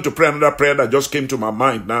 I'm still going to pray another prayer that just came to my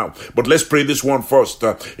mind now, but let's pray this one first.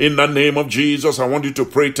 In the name of Jesus, I want you to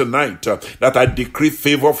pray tonight that I decree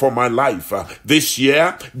favor for my life this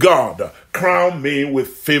year. God, crown me with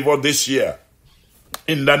favor this year.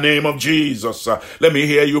 In the name of Jesus. Let me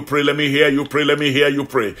hear you pray. Let me hear you pray. Let me hear you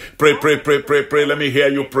pray. Pray. Let me hear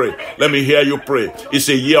you pray. Let me hear you pray. It's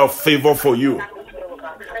a year of favor for you.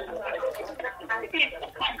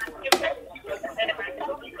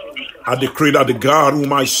 I decree that the God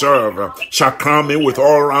whom I serve shall crown me with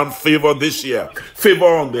all-round favor this year.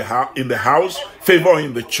 Favor in the house, favor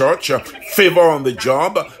in the church, favor on the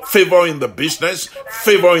job, favor in the business,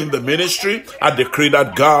 favor in the ministry. I decree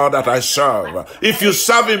that God that I serve. If you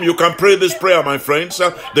serve him, you can pray this prayer, my friends.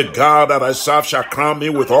 The God that I serve shall crown me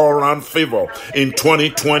with all-round favor in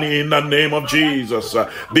 2020 in the name of Jesus.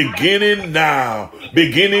 Beginning now.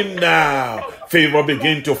 Favor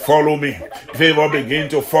begin to follow me. Favor begin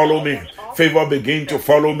to follow me. Favor begin to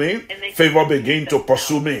follow me. Favor begin to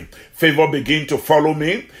pursue me. Favor begin to follow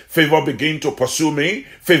me. Favor begin to pursue me.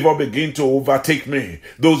 Favor begin to overtake me.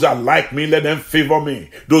 Those that like me, let them favor me.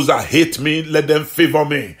 Those that hate me, let them favor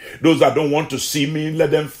me. Those that don't want to see me,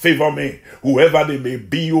 let them favor me. Whoever they may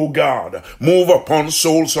be, O God, move upon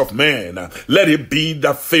souls of men. Let it be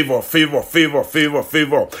that favor.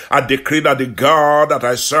 I decree that the God that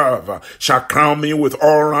I serve shall crown me with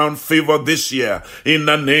all-round favor this year. In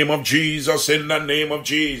the name of Jesus, in the name of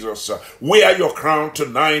Jesus. Wear your crown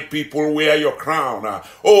tonight, people. Wear your crown.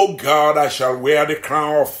 Oh God, I shall wear the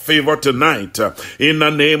crown of favor tonight. In the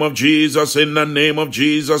name of Jesus, in the name of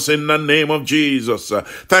Jesus, in the name of Jesus.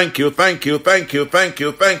 Thank you, Lord.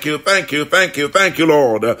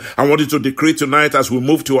 I want you to decree tonight as we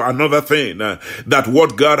move to another thing, that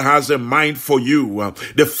what God has in mind for you,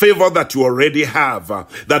 the favor that you already have,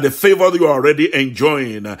 that the favor you are already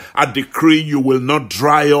enjoying, I decree you will not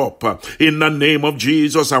dry up. In the name of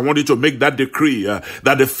Jesus, I want you to make that decree,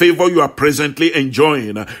 that the favor you are presently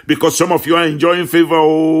enjoying, because some of you are enjoying favor.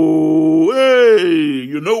 Oh, hey,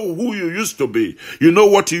 you know who you used to be. You know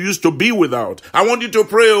what you used to be without. I want you to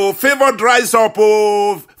pray, oh, favor dries up,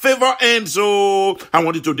 oh, favor ends, oh. I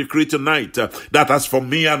want you to decree tonight that as for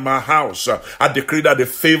me and my house, I decree that the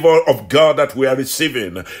favor of God that we are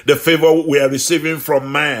receiving, the favor we are receiving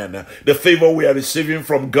from man, the favor we are receiving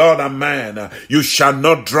from God and man, you shall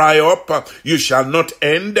not dry up, you shall not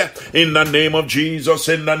end. In the name of Jesus,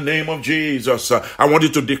 in the name of Jesus, I want you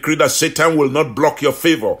to decree that Satan will not block your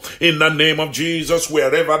favor. In the name of Jesus,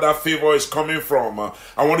 wherever that favor is coming from,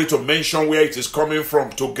 I want you to mention where it is coming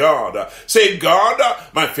from to God. Say, God,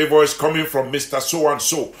 my favor is coming from Mr.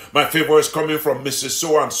 So-and-so. My favor is coming from Mrs.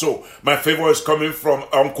 So-and-so. My favor is coming from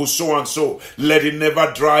Uncle so-and-so. Let it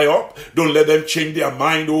never dry up. Don't let them change their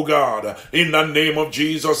mind, oh God. In the name of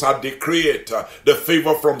Jesus, I decree it. The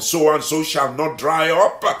favor from so-and-so shall not dry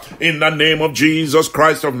up. In the name of Jesus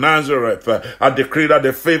Christ of Nazareth, I decree that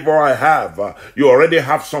the favor I have, you already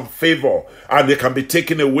have some favor, and they can be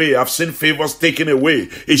taken away. I've seen favors taken away.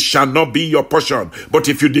 It shall not be your portion. But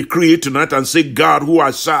if you decree it tonight and say, God, who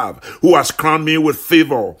I serve, who has crowned me with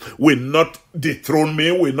favor, will not dethrone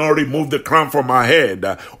me, will not remove the crown from my head.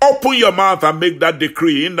 Open your mouth and make that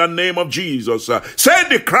decree in the name of Jesus. Say,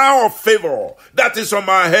 the crown of favor that is on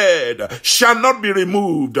my head shall not be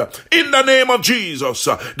removed. In the name of Jesus,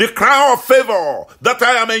 the crown of favor that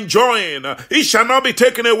I am enjoying, it shall not be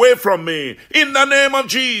taken away from me. In the name of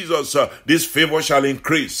Jesus, this favor shall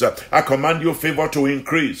increase. I command your favor to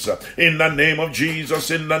increase. In the name of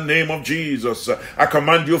Jesus, in the name of Jesus, I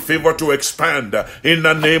command your favor to expand. In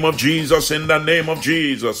the name of Jesus, in the name of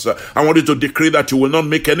Jesus, I want you to decree that you will not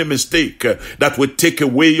make any mistake that will take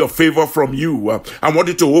away your favor from you. I want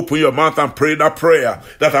you to open your mouth and pray that prayer,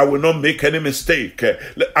 that I will not make any mistake.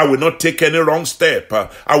 I will not take any wrong step.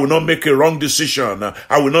 I will not make a wrong decision.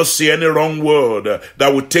 I will not say any wrong word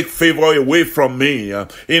that will take favor away from me.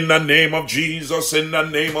 In the name of Jesus, in the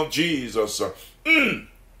name of Jesus.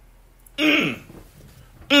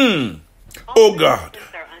 Oh God,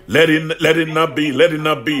 let it not be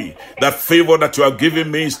that favor that you are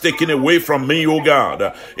giving me is taken away from me, oh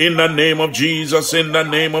God. In the name of Jesus, in the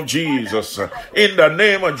name of Jesus, in the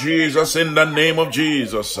name of Jesus, in the name of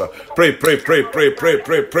Jesus.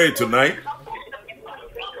 Pray tonight.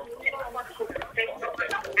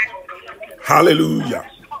 Hallelujah.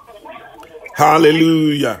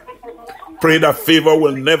 Hallelujah. Pray that favor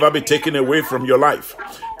will never be taken away from your life.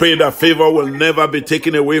 Pray that favor will never be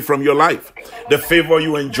taken away from your life. The favor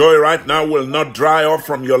you enjoy right now will not dry off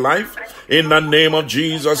from your life. In the name of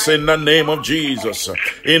Jesus, in the name of Jesus,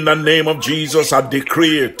 in the name of Jesus, I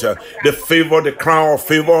decree it. The favor, the crown of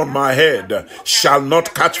favor on my head shall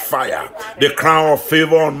not catch fire. The crown of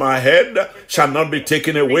favor on my head shall not be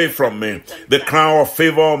taken away from me. The crown of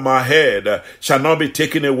favor on my head shall not be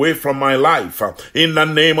taken away from my life. In the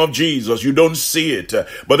name of Jesus, you don't see it,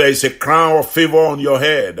 but there is a crown of favor on your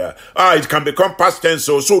head. It can become past tense,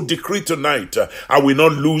 so decree tonight, I will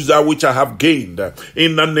not lose that which I have gained.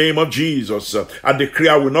 In the name of Jesus, I decree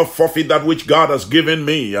I will not forfeit that which God has given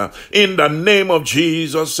me. In the name of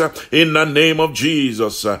Jesus, in the name of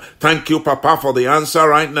Jesus. Thank you, Papa, for the answer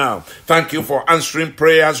right now. Thank you for answering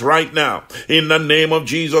prayers right now. In the name of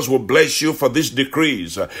Jesus, we bless you for these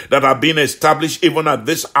decrees that have been established even at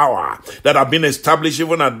this hour, that have been established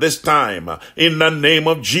even at this time. In the name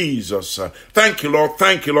of Jesus. Thank you, Lord.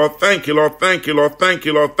 Thank you, Lord. Thank you, Lord. Thank you, Lord. Thank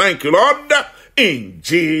you, Lord. Thank you, Lord. In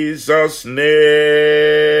Jesus'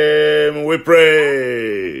 name we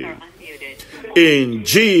pray. In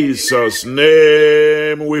Jesus'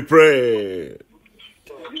 name we pray.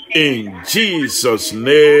 In Jesus'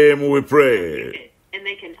 name we pray.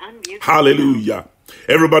 Hallelujah.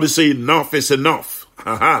 Everybody say enough is enough.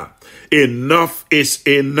 Enough is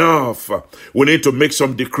enough. We need to make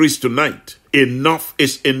some decrees tonight. Enough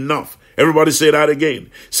is enough. Everybody say that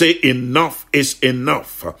again. Say enough is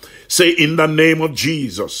enough. Say in the name of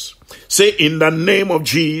Jesus. Say in the name of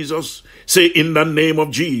Jesus. Say in the name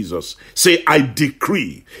of Jesus. Say I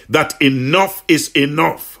decree that enough is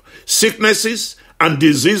enough. Sicknesses and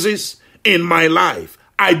diseases in my life,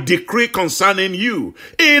 I decree concerning you,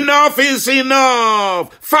 enough is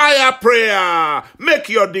enough. Fire prayer. Make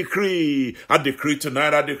your decree. I decree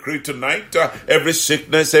tonight, every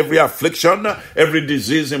sickness, every affliction, every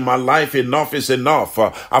disease in my life, enough is enough.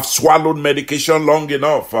 I've swallowed medication long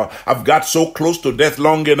enough. I've got so close to death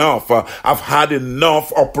long enough. I've had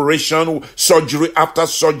enough operation, surgery after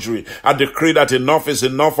surgery. I decree that enough is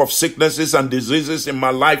enough of sicknesses and diseases in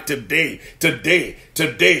my life today.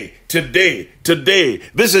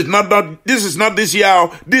 This is not this year.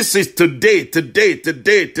 This is today.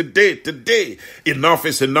 Enough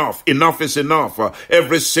is enough. Enough is enough.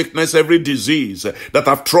 Every sickness, every disease that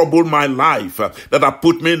have troubled my life, that have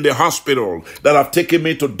put me in the hospital, that have taken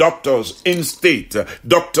me to doctors in state,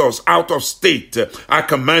 doctors out of state, I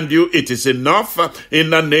command you, it is enough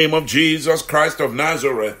in the name of Jesus Christ of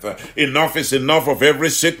Nazareth. Enough is enough of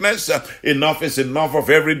every sickness. Enough is enough of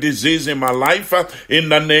every disease in my life. In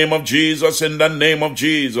the name of Jesus, in the name of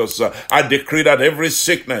Jesus, I decree that every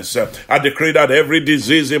sickness, I decree that every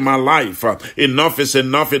disease in my life, enough is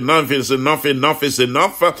enough, enough is enough, enough is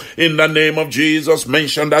enough. In the name of Jesus,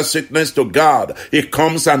 mention that sickness to God. It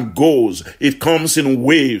comes and goes. It comes in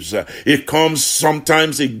waves. It comes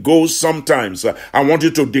sometimes, it goes sometimes. I want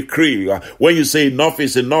you to decree, when you say enough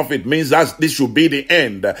is enough, it means that this should be the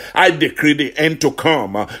end. I decree the end to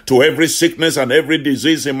come to every sickness and every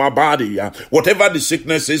disease in my body. Whatever the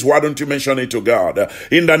sickness is, why don't you mention it to God?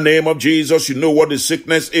 In the name of Jesus, you know what the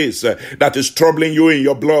sickness is that is troubling you in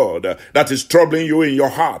your blood, that is troubling you in your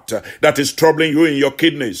heart, that is troubling you in your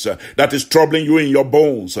kidneys, that is troubling you in your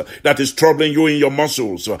bones, that is troubling you in your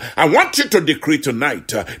muscles. I want you to decree tonight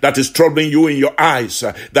that is troubling you in your eyes,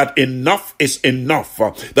 that enough is enough,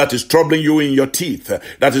 that is troubling you in your teeth,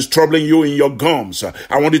 that is troubling you in your gums.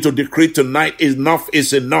 I want you to decree tonight, enough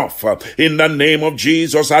is enough. In the name of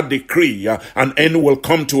Jesus, I decree an end will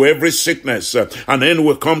come to every sickness, an end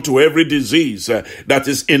will come to every disease that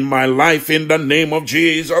is in my life in the name of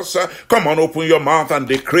Jesus. Come on, open your mouth and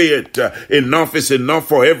decree it. Enough is enough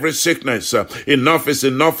for every sickness. Enough is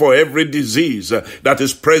enough for every disease that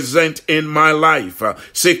is present in my life.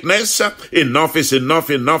 Sickness, enough is enough,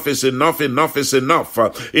 enough is enough, enough is enough.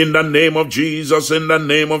 In the name of Jesus, in the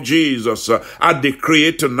name of Jesus, I decree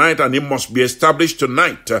it tonight, and it must be established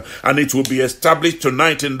tonight, and it will be established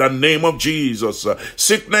tonight in the name of Jesus.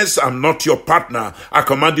 Sickness, I'm not your partner. I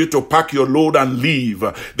command you to pack your load and leave.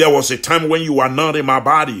 There was a time when you were not in my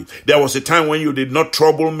body. There was a time when you did not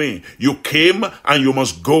trouble me. You came and you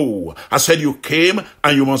must go. I said you came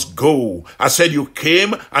and you must go. I said you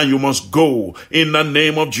came and you must go. In the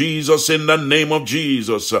name of Jesus, in the name of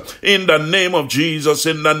Jesus, in the name of Jesus,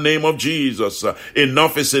 in the name of Jesus.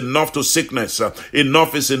 Enough is enough to sickness.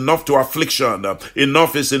 Enough is enough to affliction.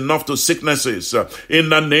 Enough is enough to sicknesses. In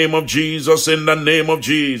the name of Jesus, in the name of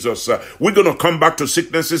Jesus. We're going to come back to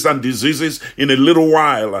sicknesses and diseases in a little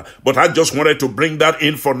while, but I just wanted to bring that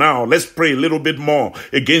in for now. Let's pray a little bit more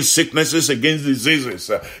against sicknesses, against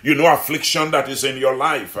diseases. You know, affliction that is in your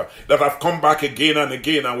life that have come back again and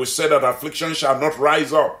again, and we said that affliction shall not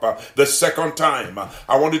rise up the second time.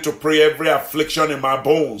 I want you to pray every affliction in my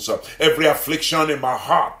bones, every affliction in my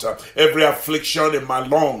heart, every affliction in my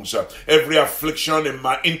lungs, every affliction in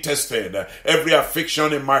my intestine, every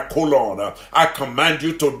affliction in my colon. I command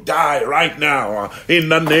you to die right now. now. In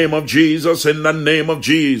the name of Jesus, in the name of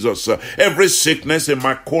Jesus. Every sickness in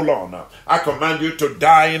my colon, I command you to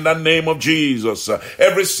die in the name of Jesus.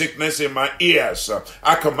 Every sickness in my ears,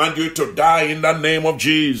 I command you to die in the name of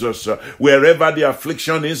Jesus. Wherever the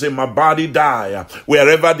affliction is in my body, die.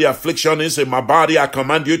 Wherever the affliction is in my body, I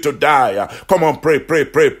command you to die. Come on, pray.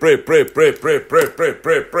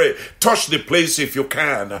 Touch the place if you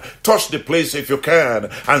can. Touch the place if you can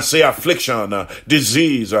and say affliction,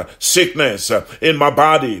 disease, sickness in my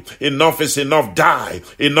body. Enough is enough, die.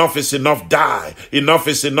 Enough is enough, die. Enough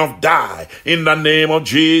is enough, die. In the name of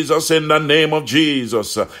Jesus, in the name of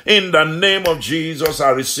Jesus. In the name of Jesus, I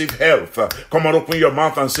receive health. Come on, open your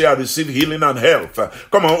mouth and say, I receive healing and health.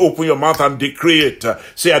 Come on, open your mouth and decree it.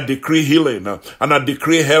 Say, I decree healing and I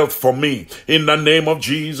decree health for me. In the name of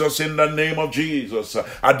Jesus, in the name of Jesus.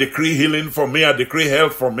 I decree healing for me. I decree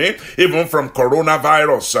health for me. Even from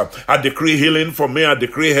coronavirus. I decree healing for me. I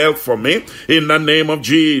decree health for me. In the name of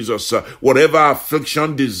Jesus. Whatever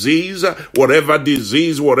affliction, disease,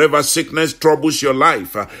 whatever sickness troubles your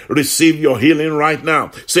life, receive your healing right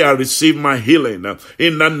now. Say, I receive my healing.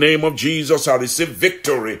 In the name of Jesus, I receive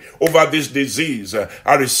victory over this disease.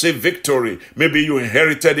 I receive victory. Maybe you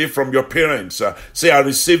inherited it from your parents. Say, I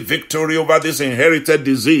receive victory over this inherited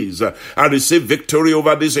disease. I receive victory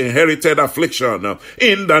over this inherited affliction.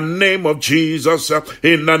 In the name of Jesus.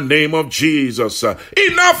 In the name of Jesus.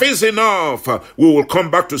 Enough is enough. We will come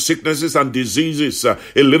back to sicknesses and diseases a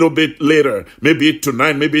little bit later. Maybe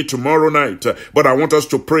tonight, maybe tomorrow night. But I want us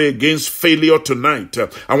to pray against failure tonight.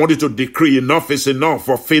 I want you to decree enough is enough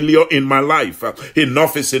for failure in my life.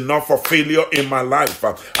 Enough is enough for failure in my life.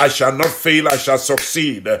 I shall not fail, I shall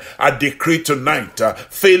succeed. I decree tonight,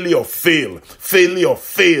 failure fail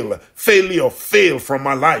from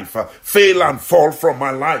my life. Fail and fall from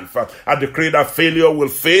my life. I decree that failure will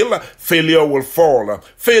fail, failure will fall.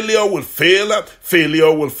 Failure will fail,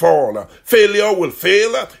 failure will fall. Failure will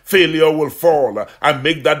fail, failure will fall. I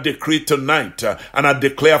make that decree tonight and I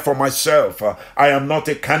declare for myself, I am not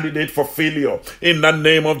a candidate for failure. In the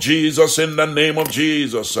name of Jesus, in the name of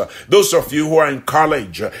Jesus. Those of you who are in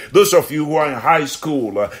college, those of you who are in high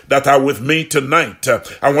school that are with me tonight,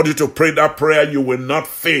 I want you to pray that prayer. You will not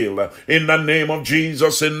fail. In the name of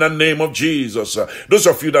Jesus, in the name of Jesus. Those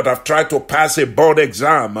of you that have tried to pass a board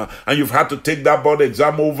exam and you've had to take that board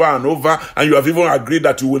exam over and over and you have even agreed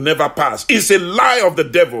that you will never pass. It's a lie of the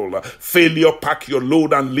devil. Failure, pack your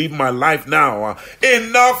load and leave my life now.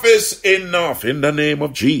 Enough is enough. In the name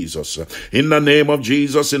of Jesus. In the name of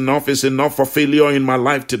Jesus, enough is enough for failure in my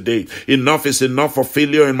life today. Enough is enough for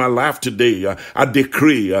failure in my life today. I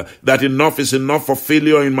decree that enough is enough for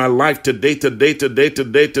failure in my life today.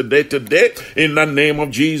 In the name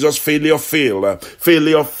of Jesus, failure fail.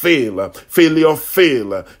 Failure fail. Failure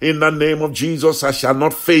fail. In the name of Jesus, I shall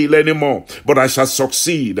not fail anymore, but I shall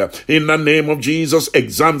succeed. In the name of Jesus,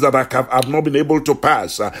 exams that I have not been able to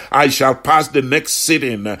pass, I shall pass the next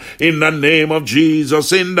sitting. In the name of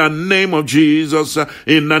Jesus, in the name of Jesus,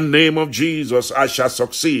 in the name of Jesus, I shall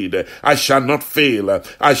succeed. I shall not fail.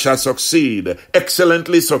 I shall succeed.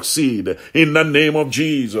 Excellently succeed. In the name of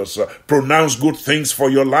Jesus, pronounce good things for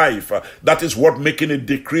your life. That is what making a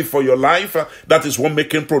decree for your life, that is what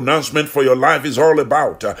making pronouncement for your life is all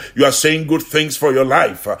about. You are saying good things for your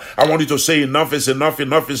life. I want you to say enough is enough,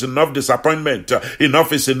 enough is enough disappointment.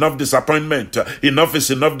 Enough is enough disappointment. Enough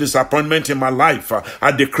is enough disappointment in my life.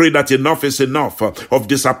 I decree that enough is enough of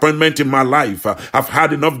disappointment in my life. I've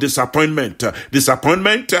had enough disappointment.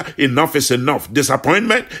 Disappointment, enough is enough.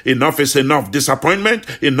 Disappointment, enough is enough. Disappointment,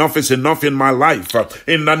 enough is enough in my life.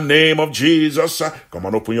 In the name of Jesus, come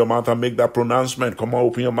on, open your mouth and make that pronouncement. Come on,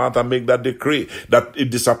 open your mouth and make that decree that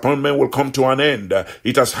disappointment will come to an end.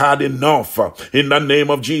 It has had enough. In the name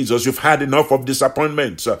of Jesus, you've had enough of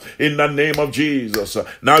disappointments. In the name of Jesus,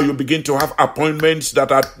 now you begin to have appointments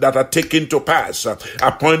that are taken to pass.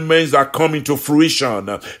 Appointments that come into fruition.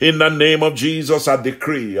 In the name of Jesus, I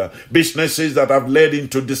decree businesses that have led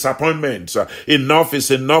into disappointments. Enough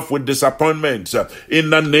is enough with disappointments. In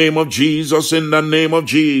the name of Jesus, in the name of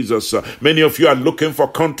Jesus. Many of you are looking for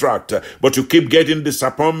contract, but you keep getting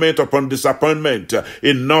disappointment upon disappointment.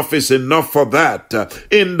 Enough is enough for that.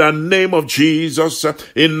 In the name of Jesus,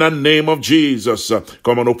 in the name of Jesus.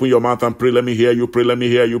 Come on, open your mouth and pray. Let me hear you pray. Let me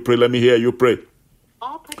hear you pray. Let me hear you pray.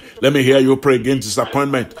 Let me hear you pray against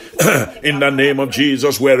disappointment. In the name of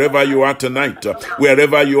Jesus, wherever you are tonight,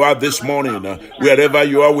 wherever you are this morning, wherever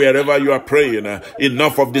you are praying,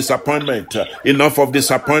 enough of disappointment, enough of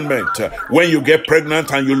disappointment. When you get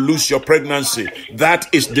pregnant and you lose your pregnancy, that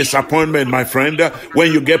is disappointment, my friend.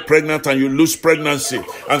 When you get pregnant and you lose pregnancy,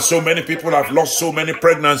 and so many people have lost so many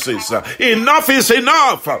pregnancies. Enough is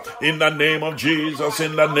enough. In the name of Jesus,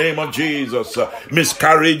 in the name of Jesus.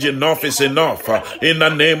 Miscarriage, enough is enough. In the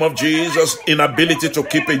name of Jesus, inability to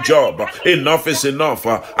keep a job, enough is enough.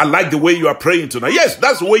 I like the way you are praying tonight. Yes,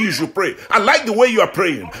 that's the way you should pray. I like the way you are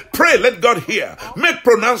praying. Pray, let God hear. Make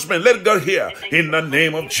pronouncement, let God hear. In the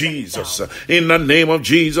name of Jesus. In the name of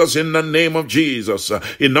Jesus. In the name of Jesus.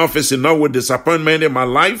 Enough is enough with disappointment in my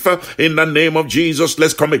life. In the name of Jesus,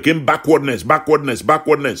 let's come again. Backwardness.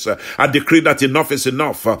 I decree that enough is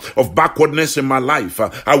enough of backwardness in my life.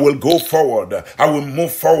 I will go forward. I will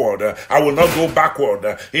move forward. I will not go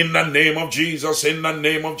backward. In the name of Jesus. In the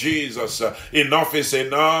name of Jesus. Enough is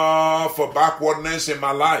enough for backwardness in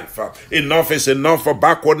my life. Enough is enough for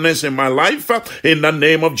backwardness in my life. In the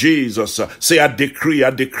name of Jesus. Say, I decree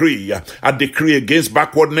against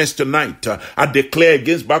backwardness tonight. I declare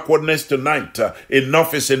against backwardness tonight.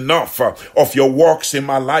 Enough is enough of your works in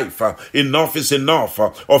my life. Enough is enough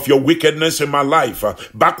of your wickedness in my life.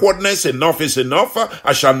 Backwardness, enough is enough.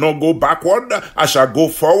 I shall not go backward. I shall go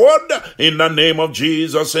forward. In the name of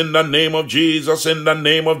Jesus. In the name of Jesus. In the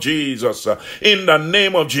name of Jesus. In the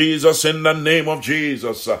name of Jesus. In the name of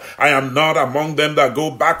Jesus. I am not among them that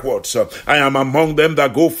go backwards. I am among them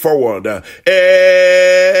that go forward.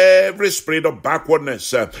 Every spirit of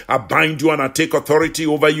backwardness, I bind you and I take authority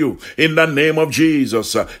over you in the name of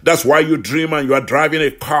Jesus. That's why you dream and you are driving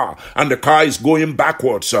a car and the car is going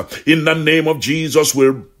backwards. In the name of Jesus,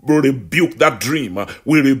 we rebuke that dream.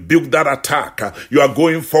 We rebuke that attack. You are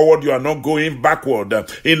going forward. You are not going backward.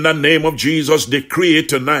 In the name of Jesus, decree it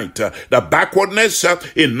tonight. The backwardness,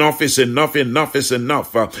 enough is enough. Enough is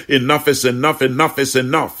enough. Enough is enough. Enough is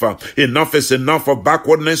enough. Enough is enough of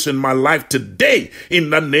backwardness in my life today. In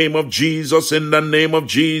the name of Jesus. In the name of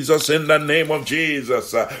Jesus. In the name of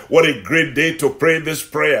Jesus. What a great day to pray this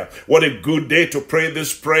prayer. What a good day to pray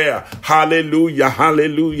this prayer. Hallelujah.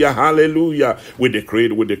 Hallelujah. Hallelujah. We decree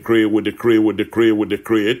it. We decree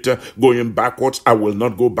it. Going backwards, I will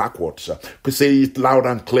not go backwards. Say it loud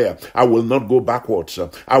and clear. I will not go backwards.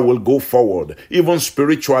 I will go forward. Even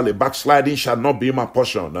spiritually, backsliding shall not be my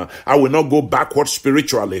portion. I will not go backwards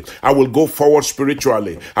spiritually. I will go forward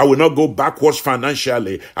spiritually. I will not go backwards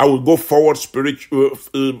financially. I will go forward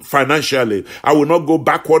financially. I will not go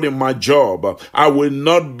backward in my job. I will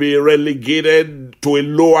not be relegated to a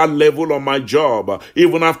lower level on my job.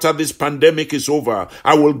 Even after this pandemic is over,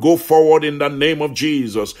 I will go forward in the name of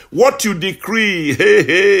Jesus. What you decree,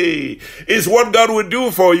 is what God will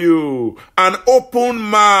do for you. An open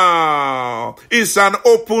mouth is an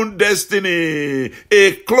open destiny.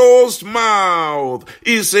 A closed mouth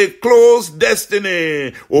is a closed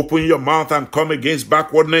destiny. Open your mouth and come against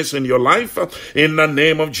backwardness in your life. In the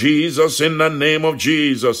name of Jesus, in the name of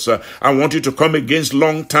Jesus. I want you to come against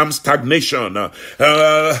long-term stagnation.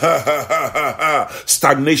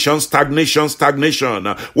 Stagnation.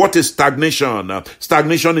 What is stagnation?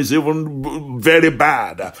 Stagnation is even very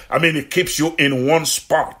bad. I mean, it keeps you in one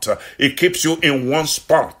spot. It keeps you in one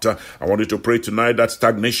spot. I want you to pray tonight that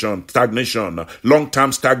stagnation,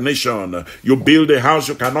 long-term stagnation. You build a house,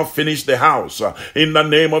 you cannot finish the house. In the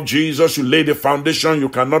name of Jesus, you lay the foundation, you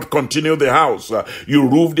cannot continue the house. You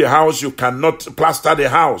roof the house, you cannot plaster the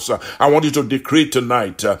house. I want you to decree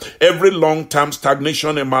tonight, every long-term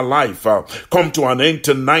stagnation in my life, come to an end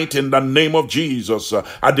tonight in the name of Jesus.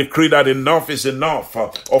 I decree that enough is enough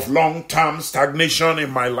of long-term stagnation in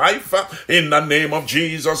my life. In the name of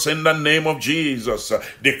Jesus, in the name of Jesus.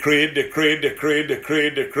 Decree it.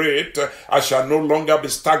 I shall no longer be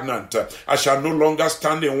stagnant. I shall no longer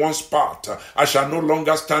stand in one spot. I shall no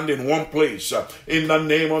longer stand in one place. In the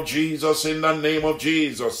name of Jesus, in the name of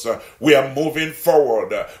Jesus. We are moving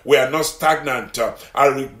forward. We are not stagnant. I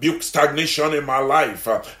rebuke stagnation in my life.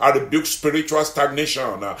 I rebuke spiritual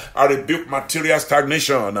stagnation. I rebuke material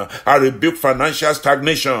stagnation. I rebuke financial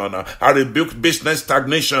stagnation. I rebuke business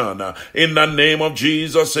stagnation. In the name of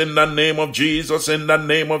Jesus, in the name of Jesus, in the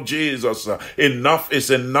name of Jesus. Enough is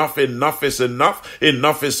enough. Enough is enough.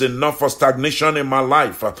 Enough is enough for stagnation in my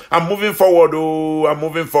life. I'm moving forward. I'm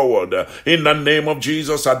moving forward. In the name of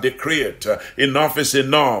Jesus, I decree it. Enough is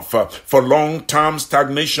enough for long-term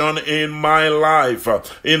stagnation in my life.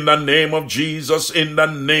 In the name of Jesus, in the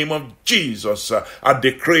name of Jesus, I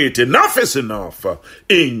decree it. Enough is enough.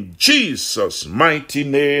 In Jesus' mighty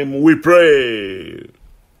name we pray.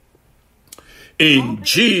 In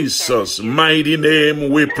Jesus' mighty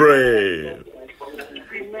name we pray.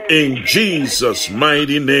 In Jesus'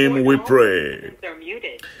 mighty name we pray.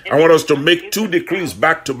 I want us to make two decrees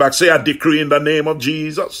back to back. Say, I decree in the name of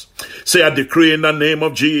Jesus. Say, I decree in the name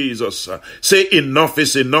of Jesus. Say, enough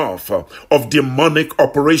is enough of demonic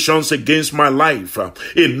operations against my life.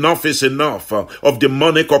 Enough is enough of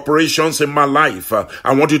demonic operations in my life.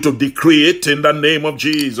 I want you to decree it in the name of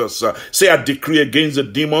Jesus. Say, I decree against the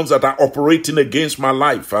demons that are operating against my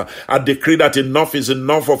life. I decree that enough is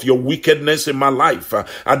enough of your wickedness in my life.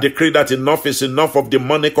 I decree that enough is enough of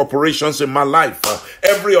demonic operations in my life.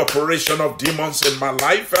 Every operation of demons in my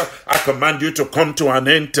life, I command you to come to an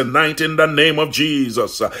end tonight in the name of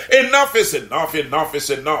Jesus. Enough is enough. Enough is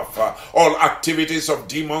enough. All activities of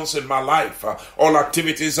demons in my life, all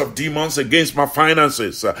activities of demons against my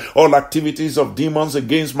finances, all activities of demons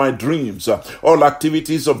against my dreams, all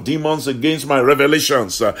activities of demons against my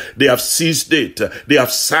revelations, they have seized it. They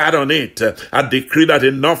have sat on it. I decree that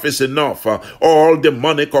enough is enough. All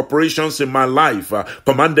demonic operations in my life,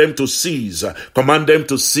 command them to cease. Command them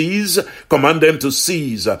to cease. Command them to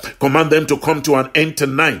cease. Command them to come to an end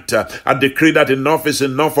tonight. I decree that enough is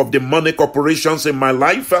enough of demonic operations in my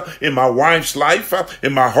life, in my wife's life,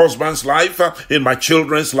 in my husband's life, in my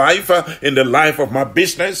children's life, in the life of my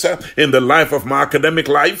business, in the life of my academic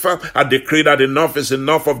life. I decree that enough is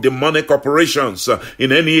enough of demonic operations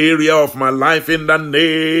in any area of my life in the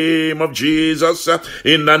name of Jesus.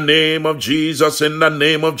 In the name of Jesus. In the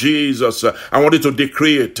name of Jesus. I want you to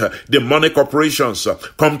decree it. Demonic operations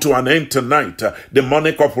come to an end tonight.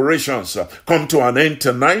 Demonic operations come to an end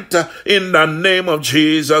tonight in the name of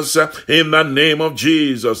Jesus. In the name of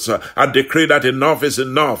Jesus. I decree that enough is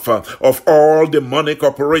enough of all demonic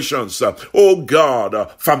operations. Oh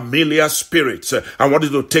God, familiar spirits, I want you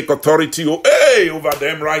to take authority over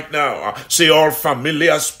them right now. Say, all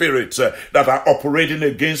familiar spirits that are operating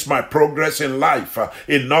against my progress in life,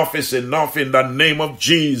 enough is enough in the name of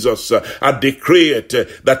Jesus. I decree it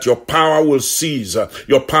that your power will cease.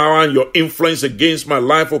 Your power and your influence against my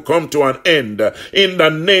life will come to an end in the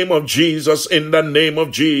name of Jesus. In the name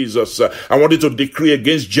of Jesus. I want you to decree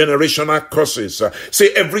against generational curses. Say,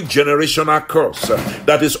 every generational curse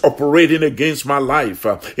that is operating against my life,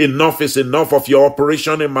 enough is enough of your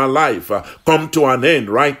operation in my life. Come to an end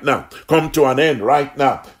right now. Come to an end right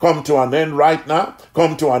now. Come to an end right now.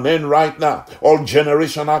 Come to an end right now. All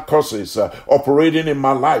generational curses operating in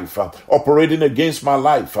my life, operating against my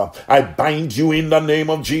life, I bind you in the name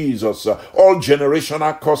of Jesus. All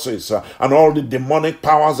generational curses and all the demonic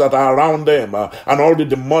powers that are around them and all the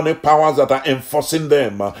demonic powers that are enforcing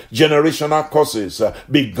them, generational curses,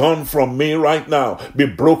 be gone from me right now. Be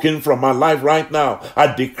broken from my life right now.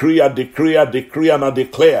 I decree, I decree, I decree, and I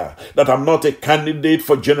declare that I'm not a candidate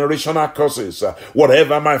for generational curses.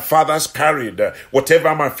 Whatever my fathers carried,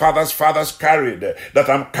 whatever my fathers' fathers carried, that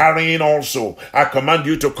I'm carrying also, I command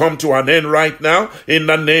you to come to an end right now in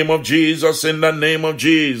the name of Jesus. In the name of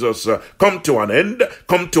Jesus. Come to an end.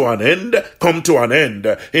 Come to an end. Come to an end.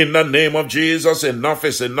 In the name of Jesus. Enough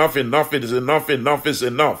is enough. Enough is enough. Enough is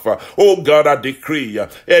enough. Oh God, I decree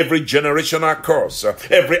every generational curse,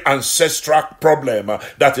 every ancestral problem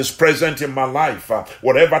that is present in my life,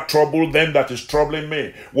 whatever trouble them that is troubling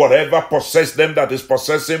me, whatever possess them that is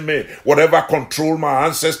possessing me, whatever control my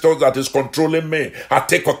ancestors that is controlling me, I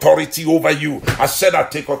take authority over you. I said I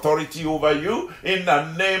take authority over you in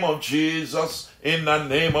the name of Jesus. In the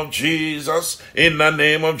name of Jesus, in the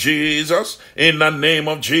name of Jesus, in the name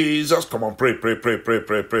of Jesus. Come on, pray, pray, pray, pray,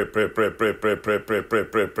 pray, pray, pray, pray, pray, pray, pray, pray, pray,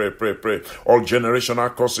 pray, pray, pray, pray. All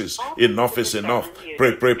generational curses, enough is enough.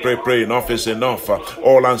 Pray, pray, pray, pray, enough is enough.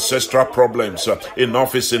 All ancestral problems,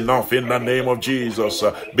 enough is enough. In the name of Jesus,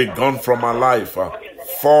 be gone from my life.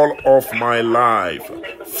 Fall off my life.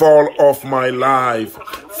 Fall off my life.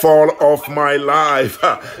 Fall off my life.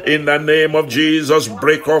 In the name of Jesus,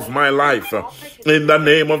 break off my life. In the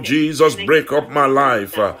name of Jesus, break up my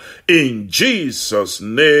life. In Jesus'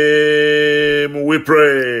 name we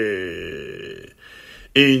pray.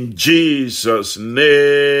 In Jesus'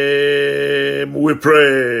 name we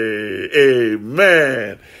pray.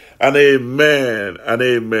 Amen. And amen and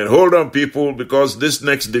amen. Hold on, people, because this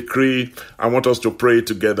next decree, I want us to pray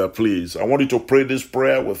together, please. I want you to pray this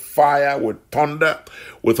prayer with fire, with thunder,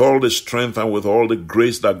 with all the strength and with all the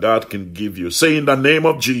grace that God can give you. Say, in the name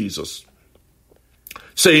of Jesus.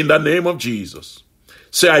 Say, in the name of Jesus.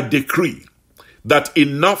 Say, I decree that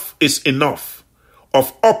enough is enough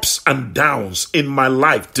of ups and downs in my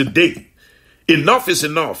life today. Enough is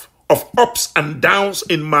enough of ups and downs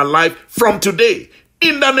in my life from today.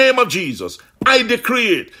 In the name of Jesus, I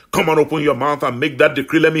decree it. Come on, open your mouth and make that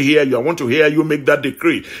decree. Let me hear you. I want to hear you make that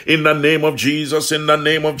decree. In the name of Jesus, in the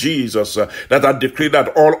name of Jesus, that I decree that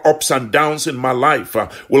all ups and downs in my life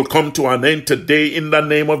will come to an end today in the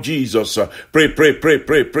name of Jesus. Pray, pray, pray,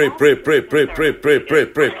 pray, pray, pray, pray, pray, pray, pray, pray,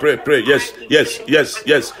 pray, pray, pray. Yes, yes, yes,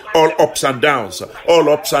 yes. All ups and downs, all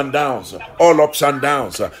ups and downs, all ups and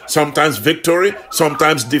downs. Sometimes victory,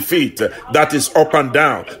 sometimes defeat. That is up and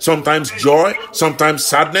down. Sometimes joy, sometimes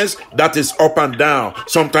sadness. That is up and down.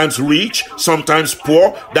 Sometimes rich, sometimes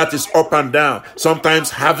poor, that is up and down. Sometimes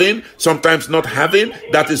having, sometimes not having,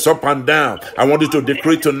 that is up and down. I want you to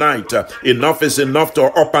decree tonight, enough is enough to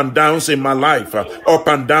up and downs in my life. Up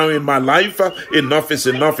and down in my life. Enough is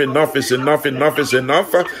enough, enough is enough, enough is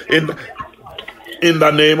enough. In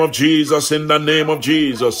the name of Jesus, in the name of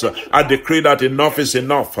Jesus, I decree that enough is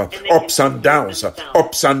enough. Ups and downs,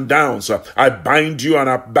 ups and downs. I bind you and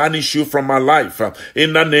I banish you from my life.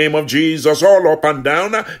 In the name of Jesus, all up and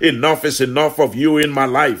down, enough is enough of you in my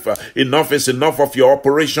life. Enough is enough of your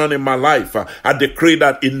operation in my life. I decree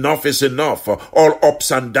that enough is enough. All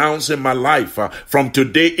ups and downs in my life. From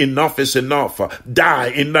today, enough is enough. Die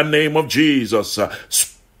in the name of Jesus.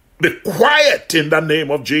 Be quiet in the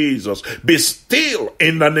name of Jesus. Be still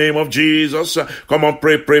in the name of Jesus. Come on,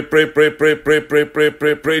 pray, pray, pray, pray, pray, pray, pray, pray,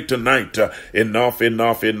 pray, pray tonight. Enough,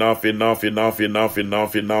 enough, enough, enough, enough, enough,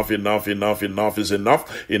 enough, enough, enough, enough, enough is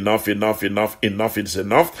enough. Enough, enough, enough, enough is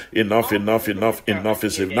enough. Enough, enough, enough, enough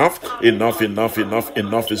is enough. Enough, enough, enough,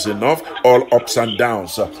 enough is enough. All ups and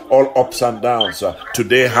downs. All ups and downs.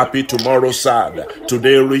 Today happy, tomorrow sad.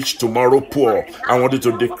 Today rich, tomorrow poor. I want you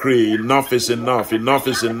to decree enough is enough. Enough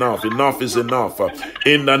is enough. Enough is enough.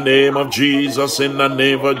 In the name of Jesus, in the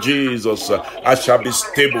name of Jesus, I shall be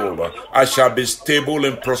stable. I shall be stable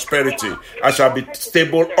in prosperity. I shall be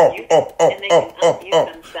stable up.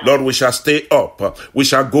 Lord, we shall stay up. We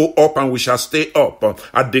shall go up and we shall stay up.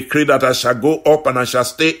 I decree that I shall go up and I shall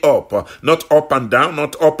stay up. Not up and down,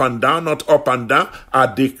 not up and down, not up and down.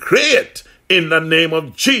 I decree it. In the name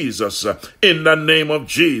of Jesus, in the name of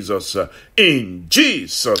Jesus, in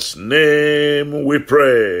Jesus' name we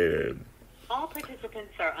pray. All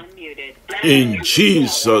participants are unmuted. In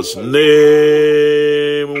Jesus'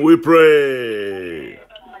 name we pray.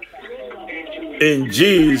 In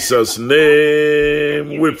Jesus'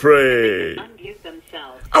 name we pray. Unmute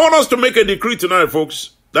themselves. I want us to make a decree tonight,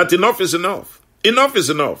 folks, that enough is enough. Enough is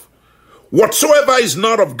enough. Whatsoever is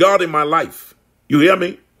not of God in my life, you hear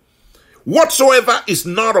me? Whatsoever is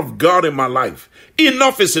not of God in my life,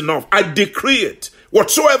 enough is enough. I decree it.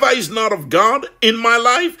 Whatsoever is not of God in my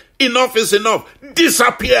life, enough is enough.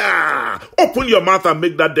 Disappear. Open your mouth and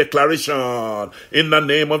make that declaration. In the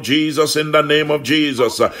name of Jesus, in the name of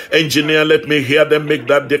Jesus. Engineer, let me hear them make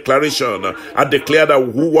that declaration. I declare that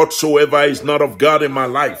whatsoever is not of God in my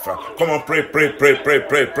life. Come on, pray, pray, pray, pray,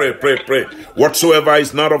 pray, pray, pray, pray. Whatsoever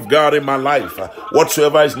is not of God in my life.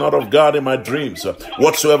 Whatsoever is not of God in my dreams.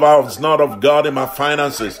 Whatsoever is not of God in my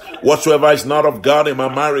finances. Whatsoever is not of God in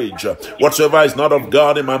my marriage. Whatsoever is not of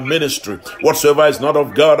God in my ministry. Whatsoever is not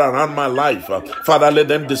of God around my life. Father, let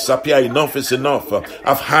them disappear. Enough is enough.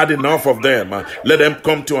 I've had enough of them. Let them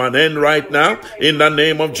come to an end right now. In the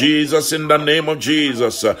name of Jesus, in the name of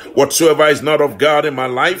Jesus. Whatsoever is not of God in my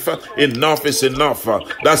life, enough is enough.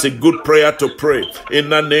 That's a good prayer to pray. In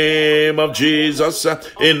the name of Jesus,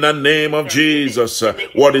 in the name of Jesus.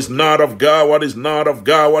 What is not of God, what is not of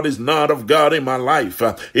God, what is not of God in my life,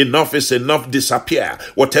 enough is enough. Disappear.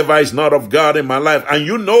 Whatever is not of God in my life, and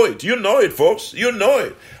you know it, folks. You know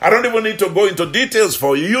it. I don't even need to go into details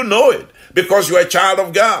for you. You know it because you're a child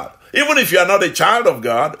of God. Even if you are not a child of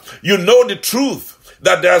God, you know the truth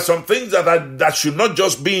that there are some things that should not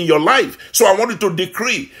just be in your life. So I want you to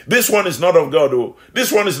decree, this one is not of God, oh.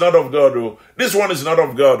 This one is not of God, oh. This one is not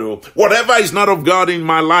of God, oh. Whatever is not of God in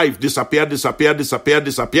my life, disappear, disappear, disappear,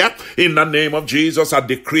 disappear. In the name of Jesus, I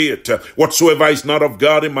decree it. Whatsoever is not of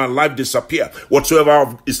God in my life, disappear.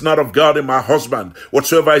 Whatsoever is not of God in my husband,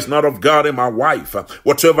 whatsoever is not of God in my wife,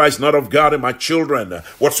 whatsoever is not of God in my children,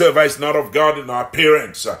 whatsoever is not of God in our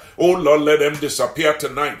parents, oh Lord, let them disappear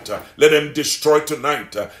tonight. Let them destroy tonight.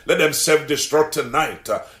 Let them self-destruct tonight.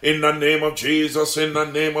 In the name of Jesus, in the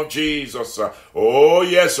name of Jesus. Oh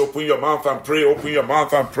yes, open your mouth and pray. Open your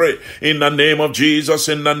mouth and pray. In the name of Jesus,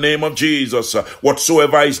 in the name of Jesus.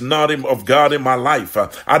 Whatsoever is not of God in my life,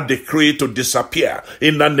 I decree to disappear.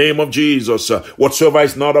 In the name of Jesus. Whatsoever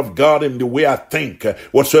is not of God in the way I think,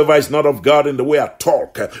 whatsoever is not of God in the way I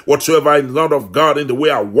talk, whatsoever is not of God in the way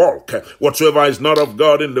I walk, whatsoever is not of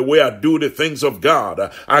God in the way I do the things of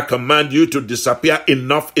God, I command you to disappear that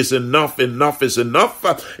enough is enough, enough is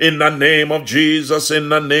enough. In the name of Jesus, in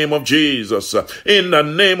the name of Jesus, in the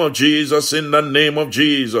name of Jesus, in the name of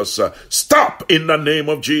Jesus. Stop in the name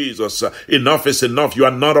of Jesus. Enough is enough. You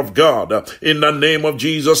are not of God. In the name of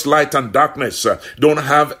Jesus, light and darkness don't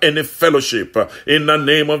have any fellowship. In the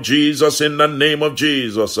name of Jesus, in the name of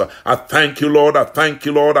Jesus. I thank you, Lord. I thank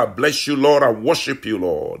you, Lord. I bless you, Lord. I worship you,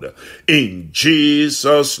 Lord. In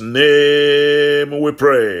Jesus' name we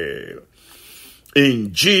pray.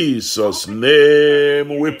 In Jesus'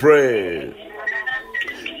 name we pray.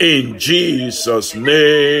 In Jesus'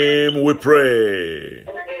 name we pray.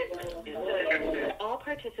 All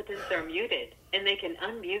participants are muted, and they can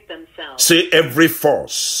unmute themselves. Say every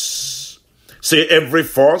force. Say every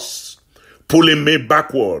force pulling me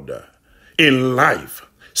backward in life.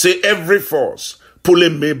 Say every force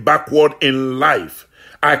pulling me backward in life.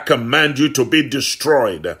 I command you to be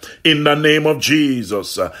destroyed in the name of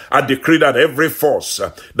Jesus. I decree that every force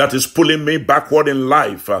that is pulling me backward in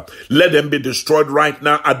life, let them be destroyed right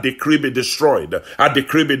now. I decree be destroyed. I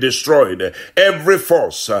decree be destroyed. Every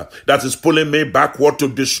force that is pulling me backward to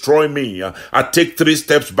destroy me, I take 3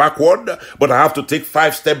 steps backward, but I have to take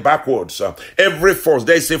 5 steps backwards. Every force,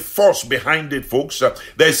 there is a force behind it, folks.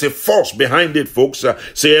 There is a force behind it, folks.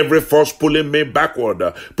 Say every force pulling me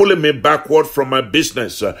backward from my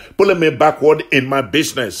business, pulling me backward in my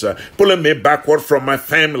business, pulling me backward from my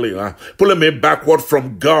family, pulling me backward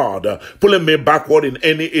from God, pulling me backward in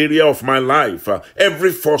any area of my life.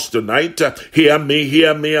 Every force tonight, hear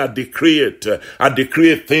me, I decree it. I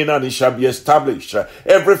decree a thing and it shall be established.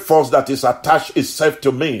 Every force that is attached itself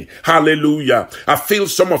to me, hallelujah. I feel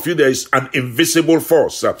some of you, there is an invisible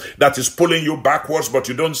force that is pulling you backwards, but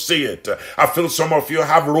you don't see it. I feel some of you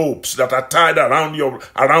have ropes that are tied around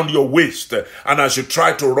your waist, and as you try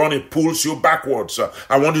to run, it pulls you backwards.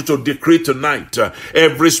 I want you to decree tonight,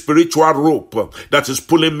 every spiritual rope that is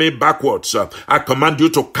pulling me backwards, I command you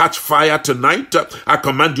to catch fire tonight. I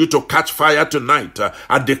command you to catch fire tonight.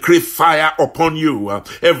 I decree fire upon you.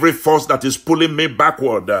 Every force that is pulling me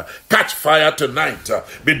backward, catch fire tonight.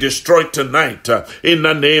 Be destroyed tonight. In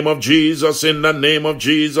the name of Jesus, in the name of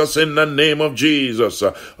Jesus, in the name of Jesus.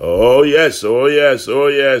 Oh yes, oh yes, oh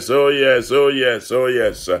yes, oh yes, oh yes, oh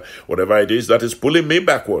yes. Whatever it is that is pulling me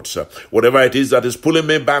backwards, whatever it is that is pulling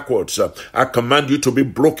me backwards, I command you to be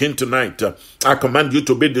broken tonight. I command you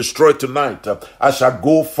to be destroyed tonight. I shall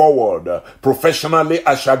go forward. Professionally,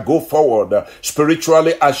 I shall go forward.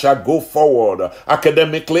 Spiritually, I shall go forward.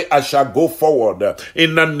 Academically, I shall go forward.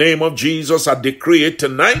 In the name of Jesus, I decree it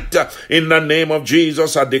tonight. In the name of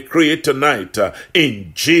Jesus, I decree it tonight.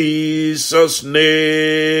 In Jesus'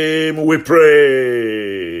 name we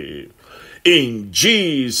pray. In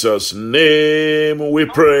Jesus' name we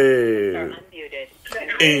pray.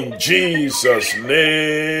 In Jesus'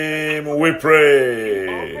 name we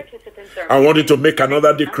pray. I want you to make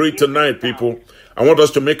another decree tonight, people. I want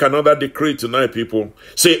us to make another decree tonight, people.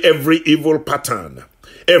 Say every evil pattern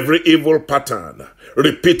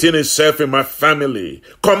repeating itself in my family,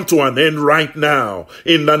 come to an end right now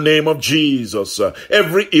in the name of Jesus.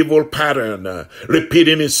 Every evil pattern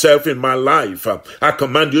repeating itself in my life, I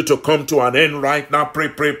command you to come to an end right now. Pray,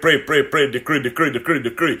 decree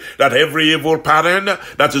that every evil pattern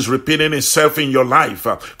that is repeating itself in your life,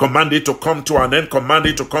 command it to come to an end. Command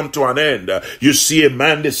it to come to an end. You see a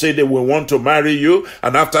man, they say they will want to marry you,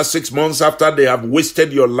 and after 6 months, after they have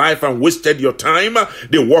wasted your life and wasted your time,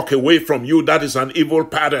 they walk away from you. That is an evil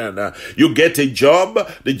pattern. You get a job,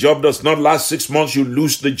 the job does not last 6 months, you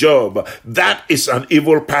lose the job. That is an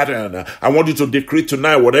evil pattern. I want you to decree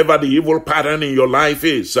tonight, whatever the evil pattern in your life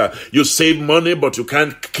is, you save money but you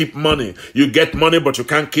can't keep money. You get money but you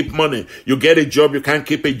can't keep money. You get a job, you can't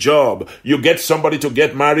keep a job. You get somebody to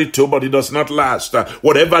get married to, but it does not last.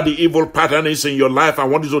 Whatever the evil pattern is in your life, I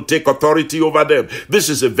want you to take authority over them. This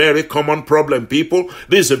is a very common problem, people.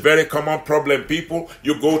 This is a very common problem, people.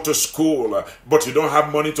 You go to school, but you don't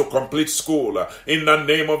have money to complete school. In the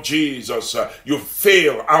name of Jesus, you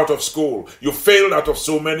fail out of school. You failed out of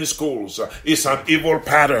so many schools. It's an evil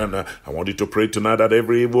pattern. I want you to pray tonight that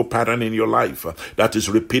every evil pattern in your life that is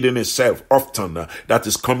repeating itself often, that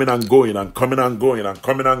is coming and going and coming and going and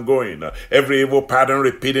coming and going, every evil pattern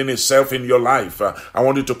repeating itself in your life, I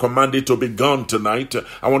want you to command it to be gone tonight.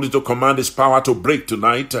 I want you to command its power to break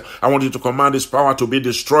tonight. I want you to command its power to be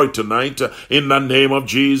destroyed tonight. In the name of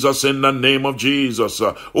Jesus, in the name of Jesus. Jesus.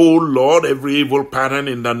 Oh Lord, every evil pattern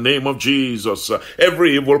in the name of Jesus.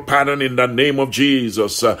 Every evil pattern in the name of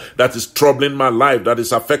Jesus that is troubling my life, that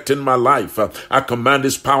is affecting my life. I command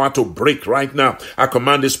this power to break right now. I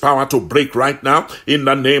command this power to break right now in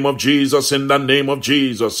the name of Jesus, in the name of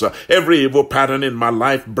Jesus. Every evil pattern in my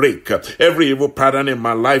life break. Every evil pattern in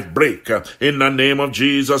my life break. In the name of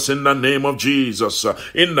Jesus, in the name of Jesus.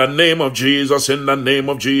 In the name of Jesus, in the name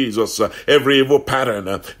of Jesus. Every evil pattern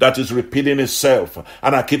that is repeating itself.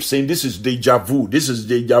 And I keep saying this is deja vu. This is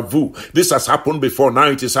deja vu. This has happened before. Now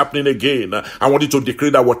it is happening again. I want you to decree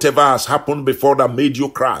that whatever has happened before that made you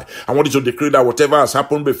cry. I want you to decree that whatever has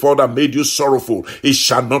happened before that made you sorrowful, it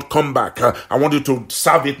shall not come back. I want you to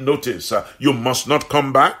serve it notice. You must not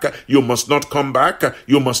come back. You must not come back.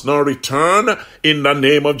 You must not return in the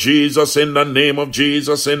name of Jesus, in the name of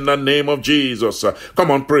Jesus, in the name of Jesus.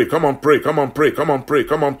 Come on, pray. Come on, pray. Come on, pray. Come on, pray.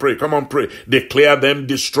 Come on, pray. Come on, pray. Declare them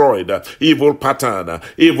destroyed. Evil pattern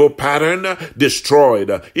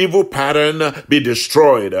destroyed. Evil pattern be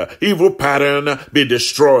destroyed. Evil pattern be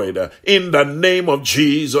destroyed. In the name of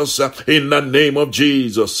Jesus, in the name of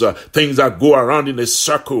Jesus. Things that go around in a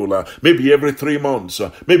circle, maybe every 3 months,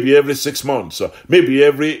 maybe every 6 months, maybe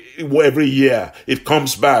every year, it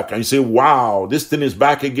comes back and you say, wow, this thing is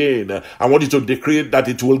back again. I want you to decree that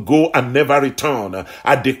it will go and never return.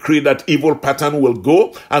 I decree that evil pattern will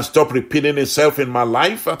go and stop repeating itself in my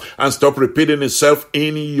life and stop repeating itself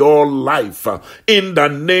in your life. In the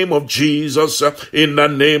name of Jesus, in the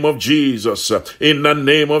name of Jesus, in the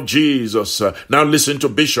name of Jesus. Now listen to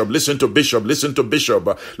Bishop, listen to Bishop, listen to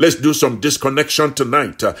Bishop. Let's do some disconnection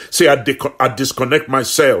tonight. Say, I disconnect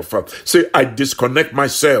myself. Say, I disconnect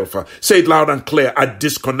myself. Say it loud and clear. I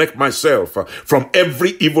disconnect myself from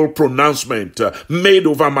every evil pronouncement made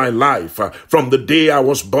over my life from the day I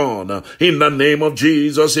was born. In the name of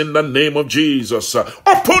Jesus, in the name of Jesus.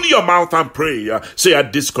 Open your mouth and pray. Say, I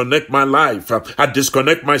disconnect my life. I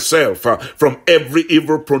disconnect myself from every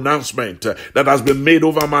evil pronouncement that has been made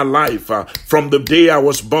over my life from the day I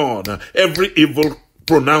was born. Every evil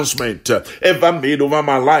pronouncement ever made over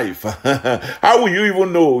my life. How will you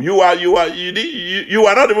even know? You are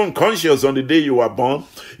not even conscious on the day you were born.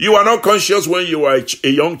 You are not conscious when you are a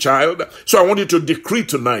young child. So I want you to decree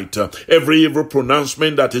tonight every evil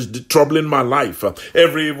pronouncement that is troubling my life,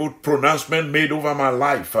 every evil pronouncement made over my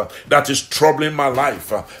life that is troubling my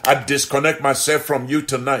life. I disconnect myself from you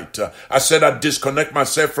tonight. I said I disconnect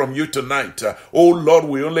myself from you tonight. Oh Lord,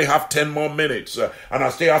 we only have 10 more minutes and I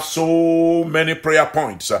still have so many prayer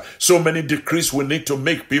points, so many decrees we need to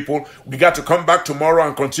make, people. We got to come back tomorrow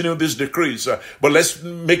and continue these decrees, but let's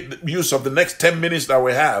make use of the next 10 minutes that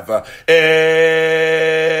we have.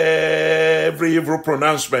 Every evil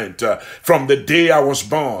pronouncement from the day I was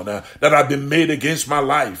born that had been made against my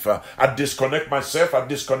life, I disconnect myself, I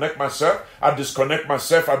disconnect myself, I disconnect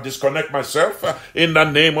myself, I disconnect myself in the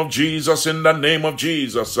name of Jesus, in the name of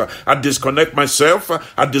Jesus. I disconnect myself,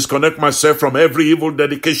 I disconnect myself from every evil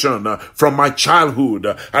dedication from my childhood.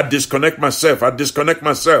 I disconnect myself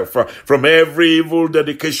from every evil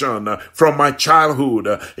dedication from my childhood.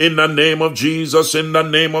 In the name of Jesus, in the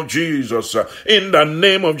name of Jesus, in the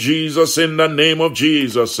name of Jesus, in the name of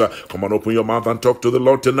Jesus. Come on, open your mouth and talk to the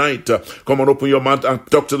Lord tonight. Come on, open your mouth and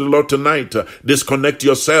talk to the Lord tonight. Disconnect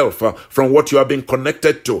yourself from what you have been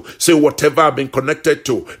connected to. Say, whatever I've been connected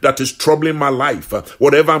to that is troubling my life,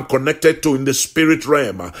 whatever I'm connected to in the spirit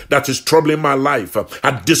realm that is troubling my life,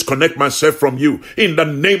 I disconnect myself from you. In the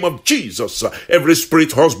name of Jesus, every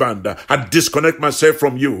spirit husband, I disconnect myself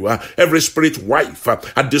from you. Every spirit wife,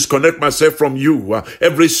 I disconnect myself from you.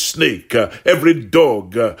 Every snake, every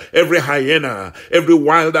dog, every hyena, every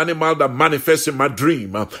wild animal that manifests in my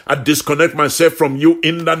dream, I disconnect myself from you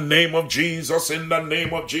in the name of Jesus, in the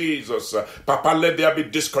name of Jesus. Papa, let there be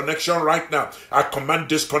disconnection right now. I command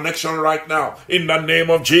disconnection right now in the name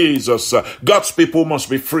of Jesus. God's people must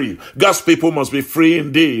be free. God's people must be free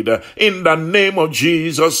indeed. In the name of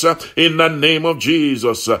Jesus, in the name of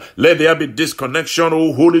Jesus. Let there be disconnection,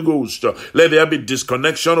 oh Holy Ghost. Let there be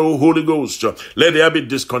disconnection, oh Holy Ghost. Let there be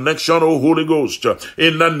disconnection, oh Holy Ghost.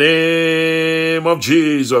 In the name of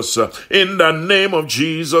Jesus. In the name of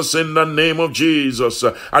Jesus. In the name of Jesus.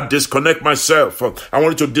 I disconnect myself. I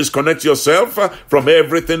want you to disconnect yourself from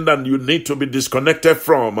everything that you need to be disconnected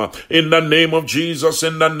from. In the name of Jesus.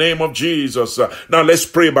 In the name of Jesus. Now let's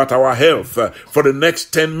pray about our health for the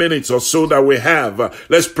next 10 minutes or so that we have.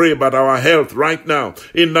 Let's pray about our health right now.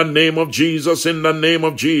 In the name of Jesus. In the name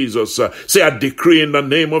of Jesus. Say, I decree in the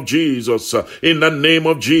name of Jesus. In the name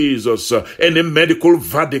of Jesus. Any medical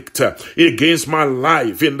verdict against against my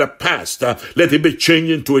life in the past, let it be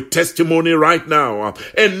changed into a testimony right now.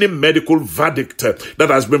 Any medical verdict that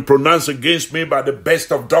has been pronounced against me by the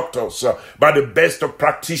best of doctors, by the best of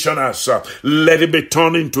practitioners, let it be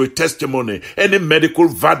turned into a testimony. Any medical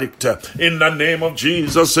verdict in the name of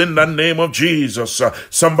Jesus, in the name of Jesus.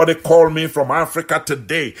 Somebody called me from Africa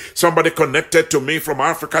today. Somebody connected to me from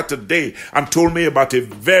Africa today and told me about a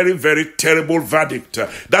very, very terrible verdict.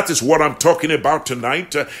 That is what I'm talking about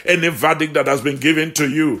tonight. Any verdict that has been given to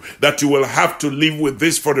you, that you will have to live with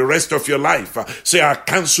this for the rest of your life. Say, I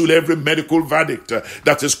cancel every medical verdict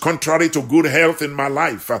that is contrary to good health in my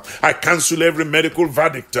life. I cancel every medical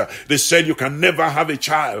verdict. They said you can never have a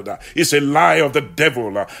child. It's a lie of the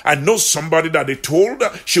devil. I know somebody that they told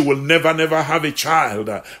she will never have a child.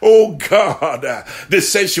 Oh God, they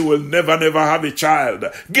said she will never have a child.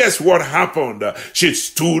 Guess what happened? She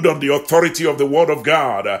stood on the authority of the word of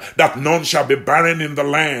God, that none shall be barren in the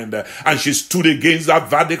land, and she stood against that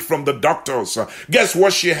verdict from the doctors. Guess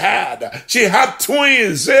what she had? She had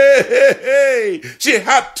twins. Hey. She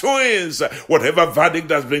had twins. Whatever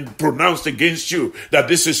verdict has been pronounced against you, that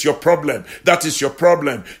this is your problem, that is your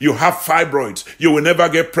problem. You have fibroids. You will never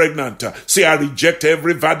get pregnant. Say, I reject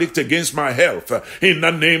every verdict against my health. In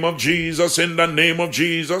the name of Jesus, in the name of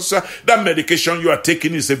Jesus. That medication you are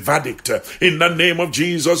taking is a verdict. In the name of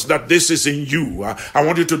Jesus, that this is in you. I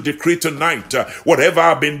want you to decree tonight, whatever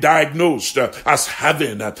I've been diagnosed as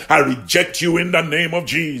having, I reject you in the name of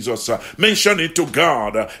Jesus. Mention it to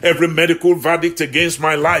God. Every medical verdict against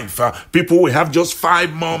my life. People, we have just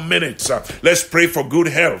 5 more minutes. Let's pray for good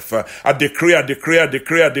health. I decree every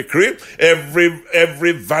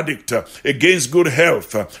verdict against good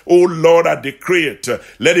health. Oh Lord, I decree it.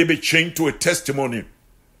 Let it be changed to a testimony.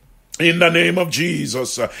 In the name of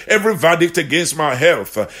Jesus, every verdict against my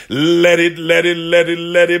health, let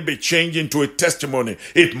it be changed into a testimony.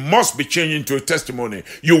 It must be changed into a testimony.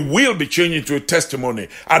 You will be changed into a testimony.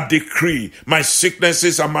 I decree my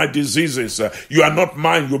sicknesses and my diseases, you are not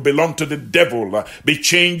mine, you belong to the devil. Be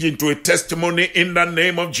changed into a testimony in the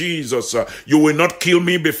name of Jesus. You will not kill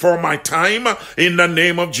me before my time. In the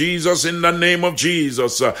name of Jesus, in the name of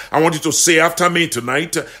Jesus. I want you to say after me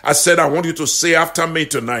tonight. I said I want you to say after me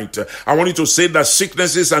tonight. I want you to say that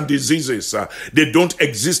sicknesses and diseases, they don't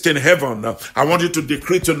exist in heaven. I want you to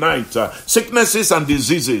decree tonight, sicknesses and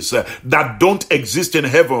diseases that don't exist in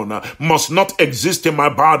heaven must not exist in my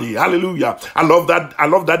body. Hallelujah. I love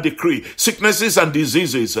that decree. Sicknesses and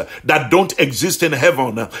diseases that don't exist in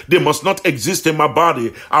heaven, they must not exist in my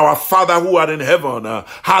body. Our Father who art in heaven,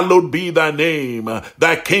 hallowed be thy name.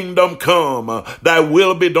 Thy kingdom come, thy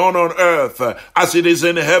will be done on earth as it is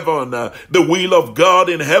in heaven. The will of God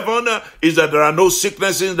in heaven is that there are no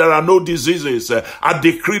sicknesses, there are no diseases. I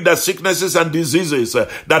decree that sicknesses and diseases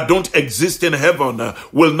that don't exist in heaven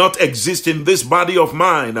will not exist in this body of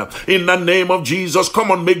mine. In the name of Jesus,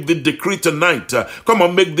 come on, make the decree tonight. Come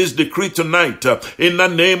on, make this decree tonight. In the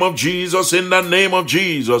name of Jesus, in the name of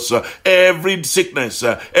Jesus, every sickness,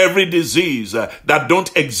 every disease that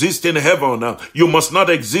don't exist in heaven, you must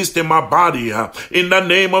not exist in my body. In the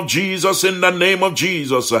name of Jesus, in the name of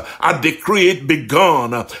Jesus, I decree it be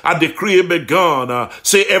gone. I decree it be gone.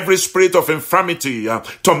 Say, every spirit of infirmity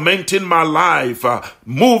tormenting my life,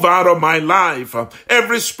 move out of my life.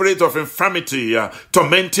 Every spirit of infirmity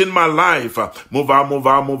tormenting my life, move out, move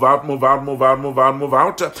out, move out, move out, move out, move out, move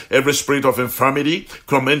out. Every spirit of infirmity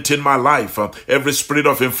tormenting my life, every spirit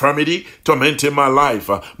of infirmity tormenting my life,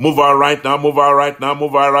 move out right now, move out right now,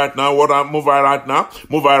 move out right now. Move out right now,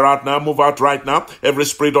 move out right now, move out right now. Every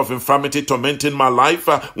spirit of infirmity tormenting my life,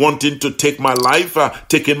 wanting to take my life,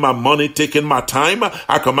 taking my money, taking my time,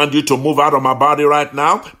 I command you to move out of my body right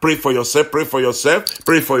now. Pray for yourself, pray for yourself,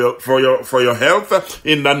 pray for your health.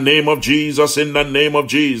 In the name of Jesus, in the name of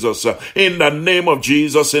Jesus, in the name of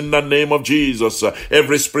Jesus, in the name of Jesus.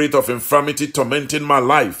 Every spirit of infirmity tormenting my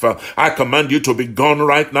life, I command you to be gone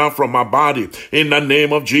right now from my body. In the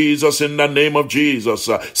name of Jesus, in the name of Jesus.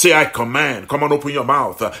 Say, I command. Come on, open your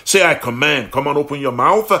mouth. Say, I command. Come on, open your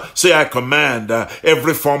mouth. Say, I command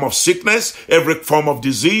every form of sickness, every form of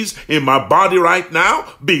disease in my body right now,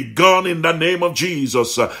 be gone in the name of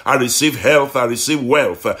Jesus. I receive health. I receive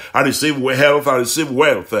wealth. I receive health. I receive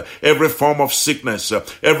wealth. Every form of sickness,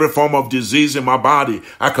 every form of disease in my body,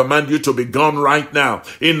 I command you to be gone right now.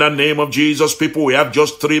 In the name of Jesus, people, we have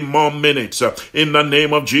just 3 more minutes. In the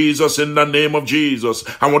name of Jesus, in the name of Jesus,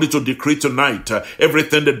 I want you to decree tonight,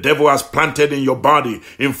 everything the devil has planted in your body,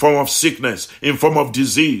 in form of sickness, in form of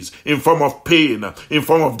disease, in form of pain, in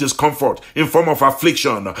form of discomfort, in form of affliction,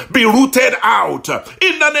 affliction be rooted out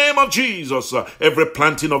in the name of Jesus. Every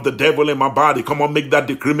planting of the devil in my body, come on, make that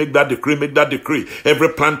decree, make that decree, make that decree. Every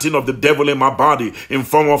planting of the devil in my body, in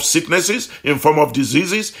form of sicknesses, in form of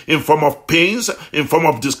diseases, in form of pains, in form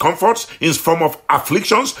of discomforts, in form of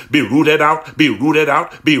afflictions, be rooted out, be rooted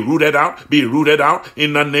out, be rooted out, be rooted out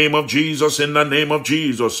in the name of Jesus, in the name of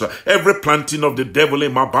Jesus. Every planting of the devil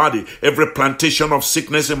in my body, every plantation of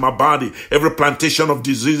sickness in my body, every plantation of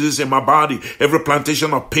diseases in my body, every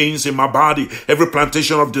plantation of pains in my body, every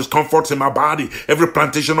plantation of discomforts in my body, every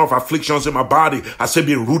plantation of afflictions in my body, I say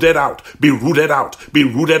be rooted out, be rooted out, be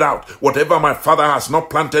rooted out. Whatever my father has not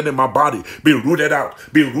planted in my body, be rooted out,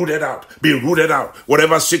 be rooted out, be rooted out.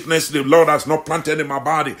 Whatever sickness the Lord has not planted in my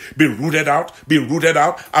body, be rooted out, be rooted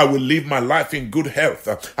out. I will live my life in good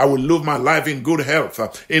health. I will live my life in good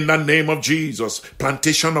health in the name of Jesus.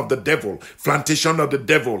 Plantation of the devil, plantation of the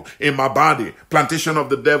devil in my body, plantation of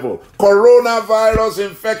the devil, coronavirus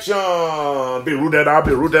infection, be rooted out,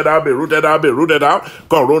 be rooted out, be rooted out, be rooted out.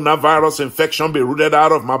 Coronavirus infection, be rooted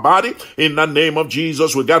out of my body in the name of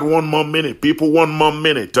Jesus. We got 1 more minute, people, 1 more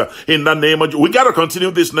minute in the name of, we got to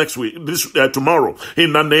continue this next week, tomorrow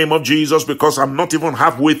in the name of Jesus, because I'm not even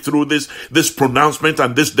halfway through this pronouncement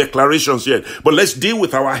and this declarations yet. But let's deal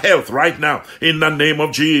with our health right now in the name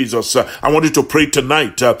of Jesus. I want you to pray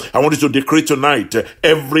tonight. I want you to decree tonight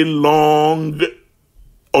every long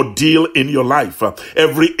ordeal in your life,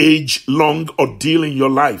 every age-long ordeal in your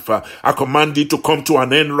life, I command it to come to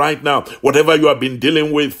an end right now. Whatever you have been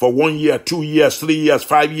dealing with for 1 year, 2 years, 3 years,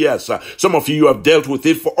 5 years, some of you have dealt with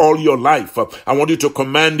it for all your life. I want you to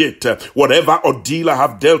command it. Whatever ordeal I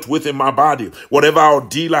have dealt with in my body, whatever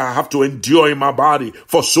ordeal I have to endure in my body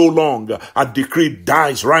for so long, I decree it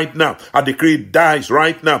dies right now. I decree it dies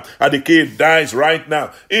right now. I decree it dies right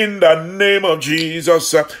now. In the name of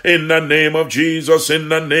Jesus, in the name of Jesus, in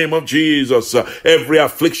the name of Jesus, every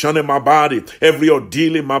affliction in my body, every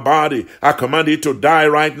ordeal in my body, I command it to die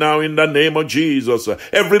right now in the name of Jesus.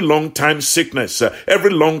 Every long time sickness,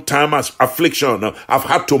 every long time affliction, I've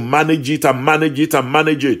had to manage it and manage it and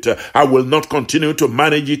manage it. I will not continue to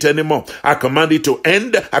manage it anymore. I command it to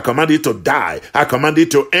end. I command it to die. I command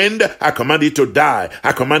it to end. I command it to die.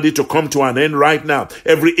 I command it to come to an end right now.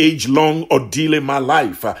 Every age-long ordeal in my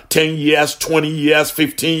life, 10 years, 20 years,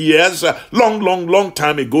 15 years, long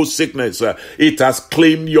time ago sickness, it has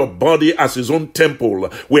claimed your body as his own temple,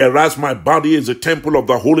 whereas my body is a temple of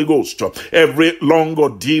the Holy Ghost. Every long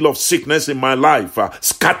ordeal of sickness in my life,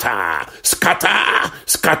 scatter, scatter,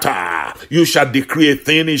 scatter. You shall decree a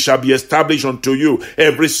thing, it shall be established unto you.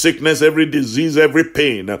 Every sickness, every disease, every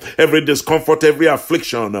pain, every discomfort, every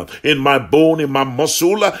affliction in my bone, in my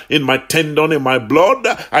muscle, in my tendon, in my blood,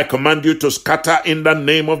 I command you to scatter in the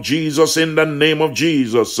name of Jesus, in the name of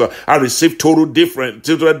Jesus. I receive total deliverance.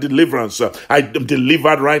 I am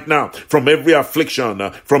delivered right now from every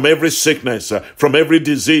affliction, from every sickness, from every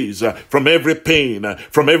disease, from every pain,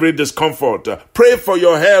 from every discomfort. Pray for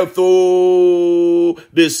your health. Oh,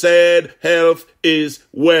 they said health is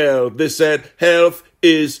wealth. They said health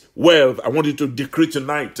is wealth. I want you to decree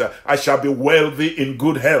tonight, I shall be wealthy in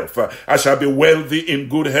good health. I shall be wealthy in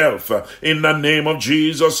good health. In the name of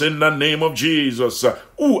Jesus, in the name of Jesus.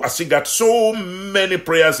 I see got so many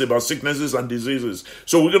prayers about sicknesses and diseases.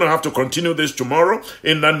 So we're going to have to continue this tomorrow.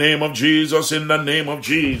 In the name of Jesus, in the name of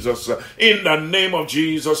Jesus, in the name of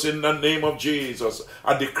Jesus, in the name of Jesus.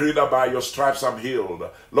 I decree that by your stripes I'm healed.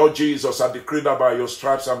 Lord Jesus, I decree that by your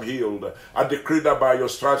stripes I'm healed. I decree that by your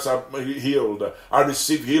stripes I'm healed. I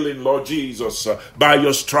receive healing, Lord Jesus. By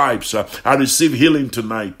your stripes, I receive healing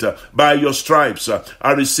tonight. By your stripes,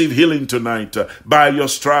 I receive healing tonight. By your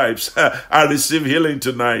stripes, I receive healing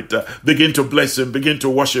tonight. Begin to bless him. Begin to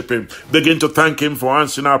worship him. Begin to thank him for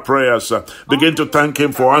answering our prayers. Begin to thank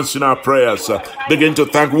him for answering our prayers. Begin to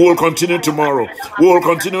thank. We will continue tomorrow. We will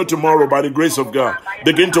continue tomorrow by the grace of God.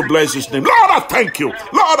 Begin to bless his name. Lord, I thank you.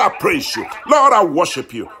 Lord, I praise you. Lord, I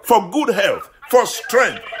worship you for good health, for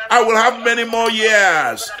strength. I will have many more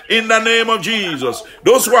years in the name of Jesus.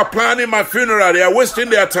 Those who are planning my funeral, they are wasting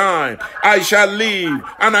their time. I shall live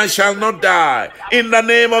and I shall not die in the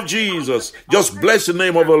name of Jesus. Just bless the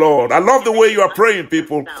name of the Lord. I love the way you are praying,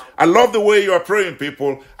 people. I love the way you are praying,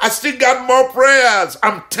 people. I still got more prayers.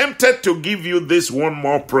 I'm tempted to give you this one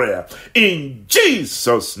more prayer. In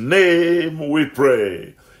Jesus' name we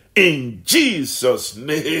pray. In Jesus'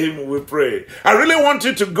 name we pray. I really want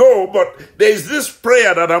you to go, but there's this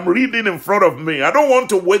prayer that I'm reading in front of me. I don't want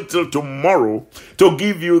to wait till tomorrow to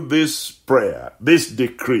give you this prayer, this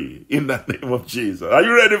decree, in the name of Jesus. Are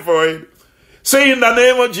you ready for it? Say in the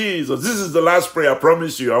name of Jesus. This is the last prayer, I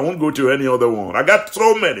promise you. I won't go to any other one. I got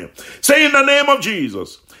so many. Say in the name of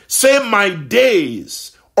Jesus. Say, my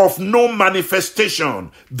days of no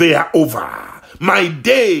manifestation, they are over. My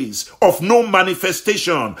days of no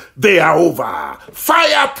manifestation, they are over.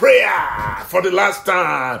 Fire prayer for the last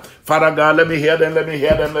time. Father God, let me hear them, let me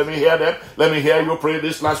hear them, let me hear them. Let me hear you pray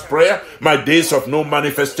this last prayer. My days of no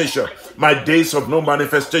manifestation. My days of no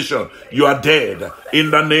manifestation. You are dead.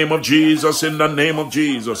 In the name of Jesus, in the name of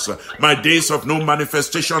Jesus. My days of no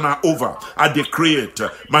manifestation are over. I decree it.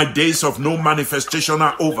 My days of no manifestation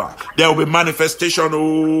are over. There will be manifestation.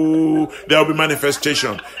 Oh, there will be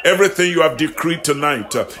manifestation. Everything you have decreed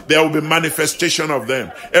tonight, there will be manifestation of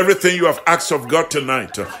them. Everything you have asked of God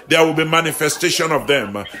tonight, there will be manifestation of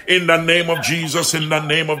them. In the name of Jesus, in the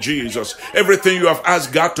name of Jesus. Everything you have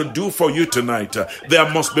asked God to do for you tonight, there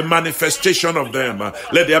must be manifestation of them.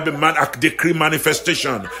 Let there be decree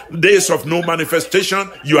manifestation. Days of no manifestation,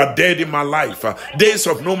 you are dead in my life. Days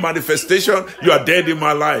of no manifestation, you are dead in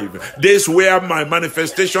my life. Days where my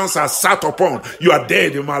manifestations are sat upon, you are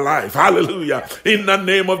dead in my life. Hallelujah. In the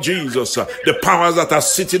name of Jesus, the powers that are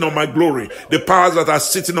sitting on my glory, the powers that are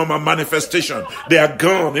sitting on my manifestation, they are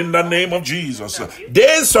gone in the name of Jesus.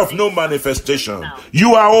 Days of no manifestation,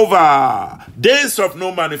 you are over. Days of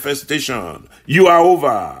no manifestation, you are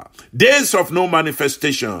over. Days of no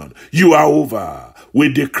manifestation, you are over.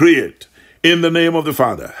 We decree it in the name of the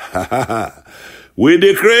Father. We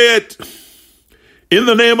decree it in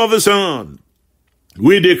the name of the Son.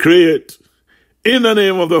 We decree it in the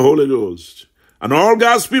name of the Holy Ghost. And all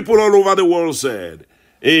God's people all over the world said,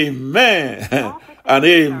 amen, and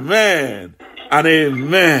amen, and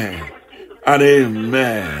amen, and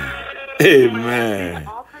amen. Amen.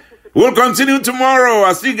 We'll continue tomorrow.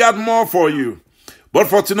 I still got more for you. But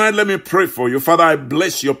for tonight, let me pray for you. Father, I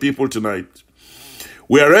bless your people tonight.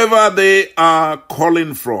 Wherever they are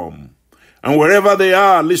calling from, and wherever they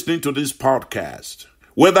are listening to this podcast,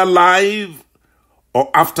 whether live or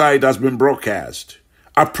after it has been broadcast,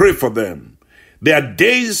 I pray for them. Their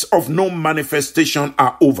days of no manifestation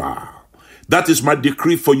are over. That is my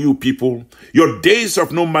decree for you people. Your days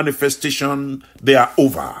of no manifestation, they are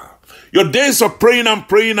over. Your days of praying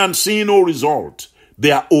and seeing no result,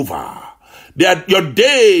 they are over. Your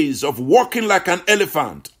days of walking like an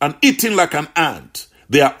elephant and eating like an ant,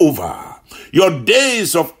 they are over. Your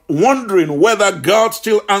days of wondering whether God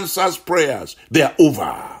still answers prayers, they are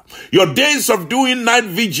over. Your days of doing night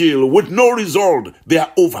vigil with no result, they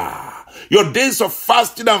are over. Your days of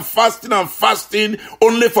fasting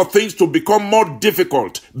only for things to become more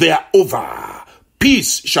difficult, they are over.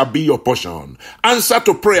 Peace shall be your portion. Answer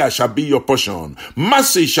to prayer shall be your portion.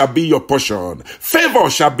 Mercy shall be your portion. Favor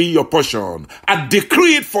shall be your portion. I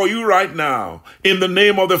decree it for you right now in the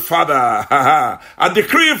name of the Father. I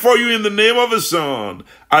decree it for you in the name of the Son.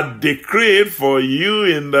 I decree it for you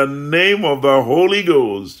in the name of the Holy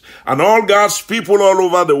Ghost. And all God's people all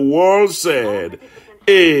over the world said,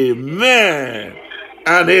 amen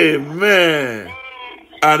and amen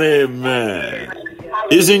and amen.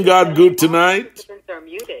 Isn't God good tonight?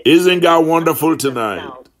 Isn't God wonderful tonight?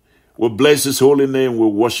 We bless his holy name. We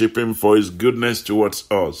worship him for his goodness towards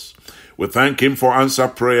us. We thank him for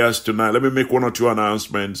answered prayers tonight. Let me make one or two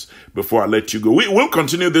announcements before I let you go. We will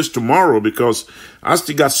continue this tomorrow because I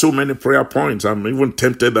still got so many prayer points. I'm even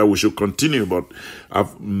tempted that we should continue, but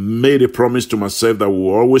I've made a promise to myself that we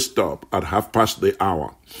will always stop at 1:30.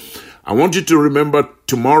 I want you to remember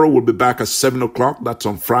tomorrow we'll be back at 7 o'clock. That's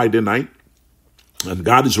on Friday night. And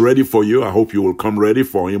God is ready for you. I hope you will come ready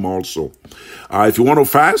for him also. If you want to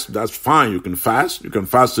fast, that's fine. You can fast. You can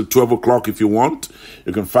fast till 12 o'clock if you want.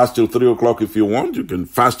 You can fast till 3 o'clock if you want. You can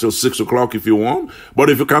fast till 6 o'clock if you want.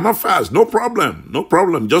 But if you cannot fast, no problem. No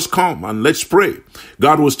problem. Just come and let's pray.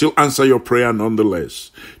 God will still answer your prayer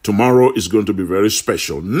nonetheless. Tomorrow is going to be very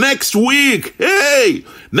special. Next week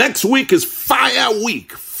is Fire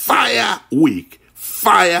Week. Fire Week.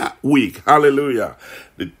 Fire Week. Hallelujah.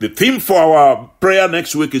 The theme for our prayer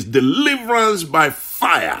next week is deliverance by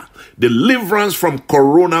fire. Deliverance from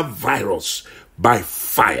coronavirus by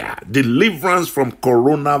fire. Deliverance from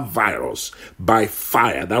coronavirus by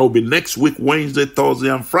fire. That will be next week, Wednesday,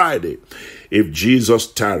 Thursday, and Friday, if Jesus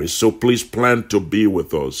tarries. So please plan to be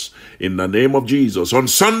with us in the name of Jesus. On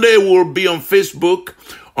Sunday, we'll be on Facebook.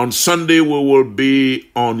 On Sunday, we will be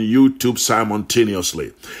on YouTube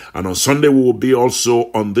simultaneously. And on Sunday, we will be also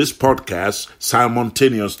on this podcast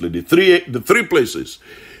simultaneously. The three places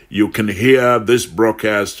you can hear this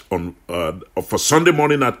broadcast on for Sunday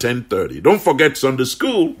morning at 10:30. Don't forget, Sunday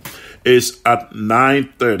school is at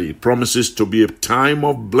 9:30. Promises to be a time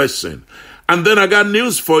of blessing. And then I got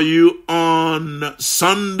news for you on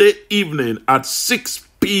Sunday evening at 6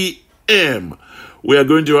 p.m. p.m., we are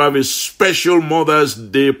going to have a special Mother's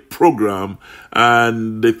Day program,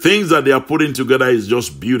 and the things that they are putting together is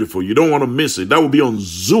just beautiful. You don't want to miss it. That will be on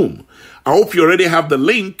Zoom. I hope you already have the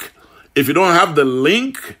link. If you don't have the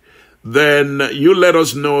link, then you let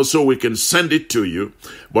us know so we can send it to you.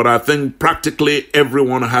 But I think practically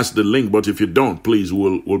everyone has the link. But if you don't, please,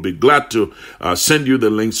 we'll be glad to send you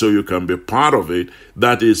the link so you can be part of it.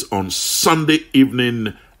 That is on Sunday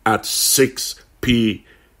evening at 6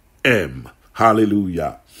 p.m.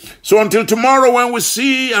 Hallelujah. So until tomorrow when we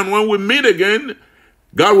see and when we meet again,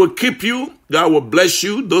 God will keep you. God will bless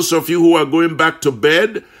you. Those of you who are going back to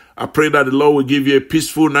bed, I pray that the Lord will give you a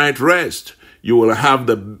peaceful night rest. You will have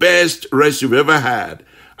the best rest you've ever had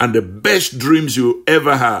and the best dreams you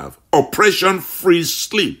ever have. Oppression-free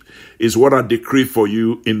sleep is what I decree for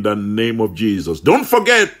you in the name of Jesus. Don't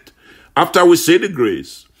forget, after we say the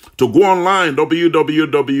grace, to go online,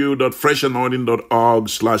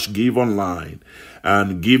 www.freshanointing.org/give online,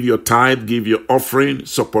 and give your tithe, give your offering,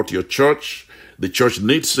 support your church. The church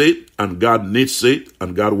needs it, and God needs it,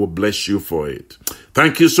 and God will bless you for it.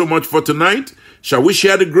 Thank you so much for tonight. Shall we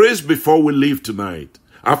share the grace before we leave tonight?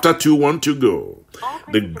 After 2, 1 to go.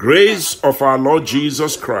 The grace of our Lord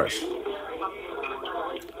Jesus Christ,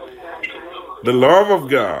 the love of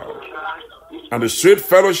God, and the sweet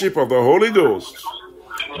fellowship of the Holy Ghost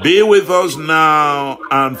be with us now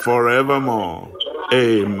and forevermore.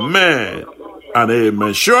 Amen and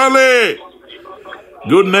amen. Surely,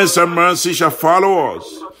 goodness and mercy shall follow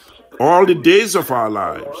us all the days of our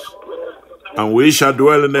lives, and we shall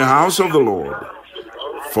dwell in the house of the Lord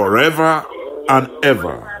forever and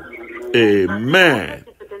ever. Amen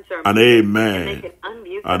and amen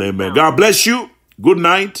and amen. God bless you. Good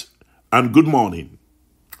night and good morning.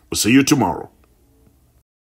 We'll see you tomorrow.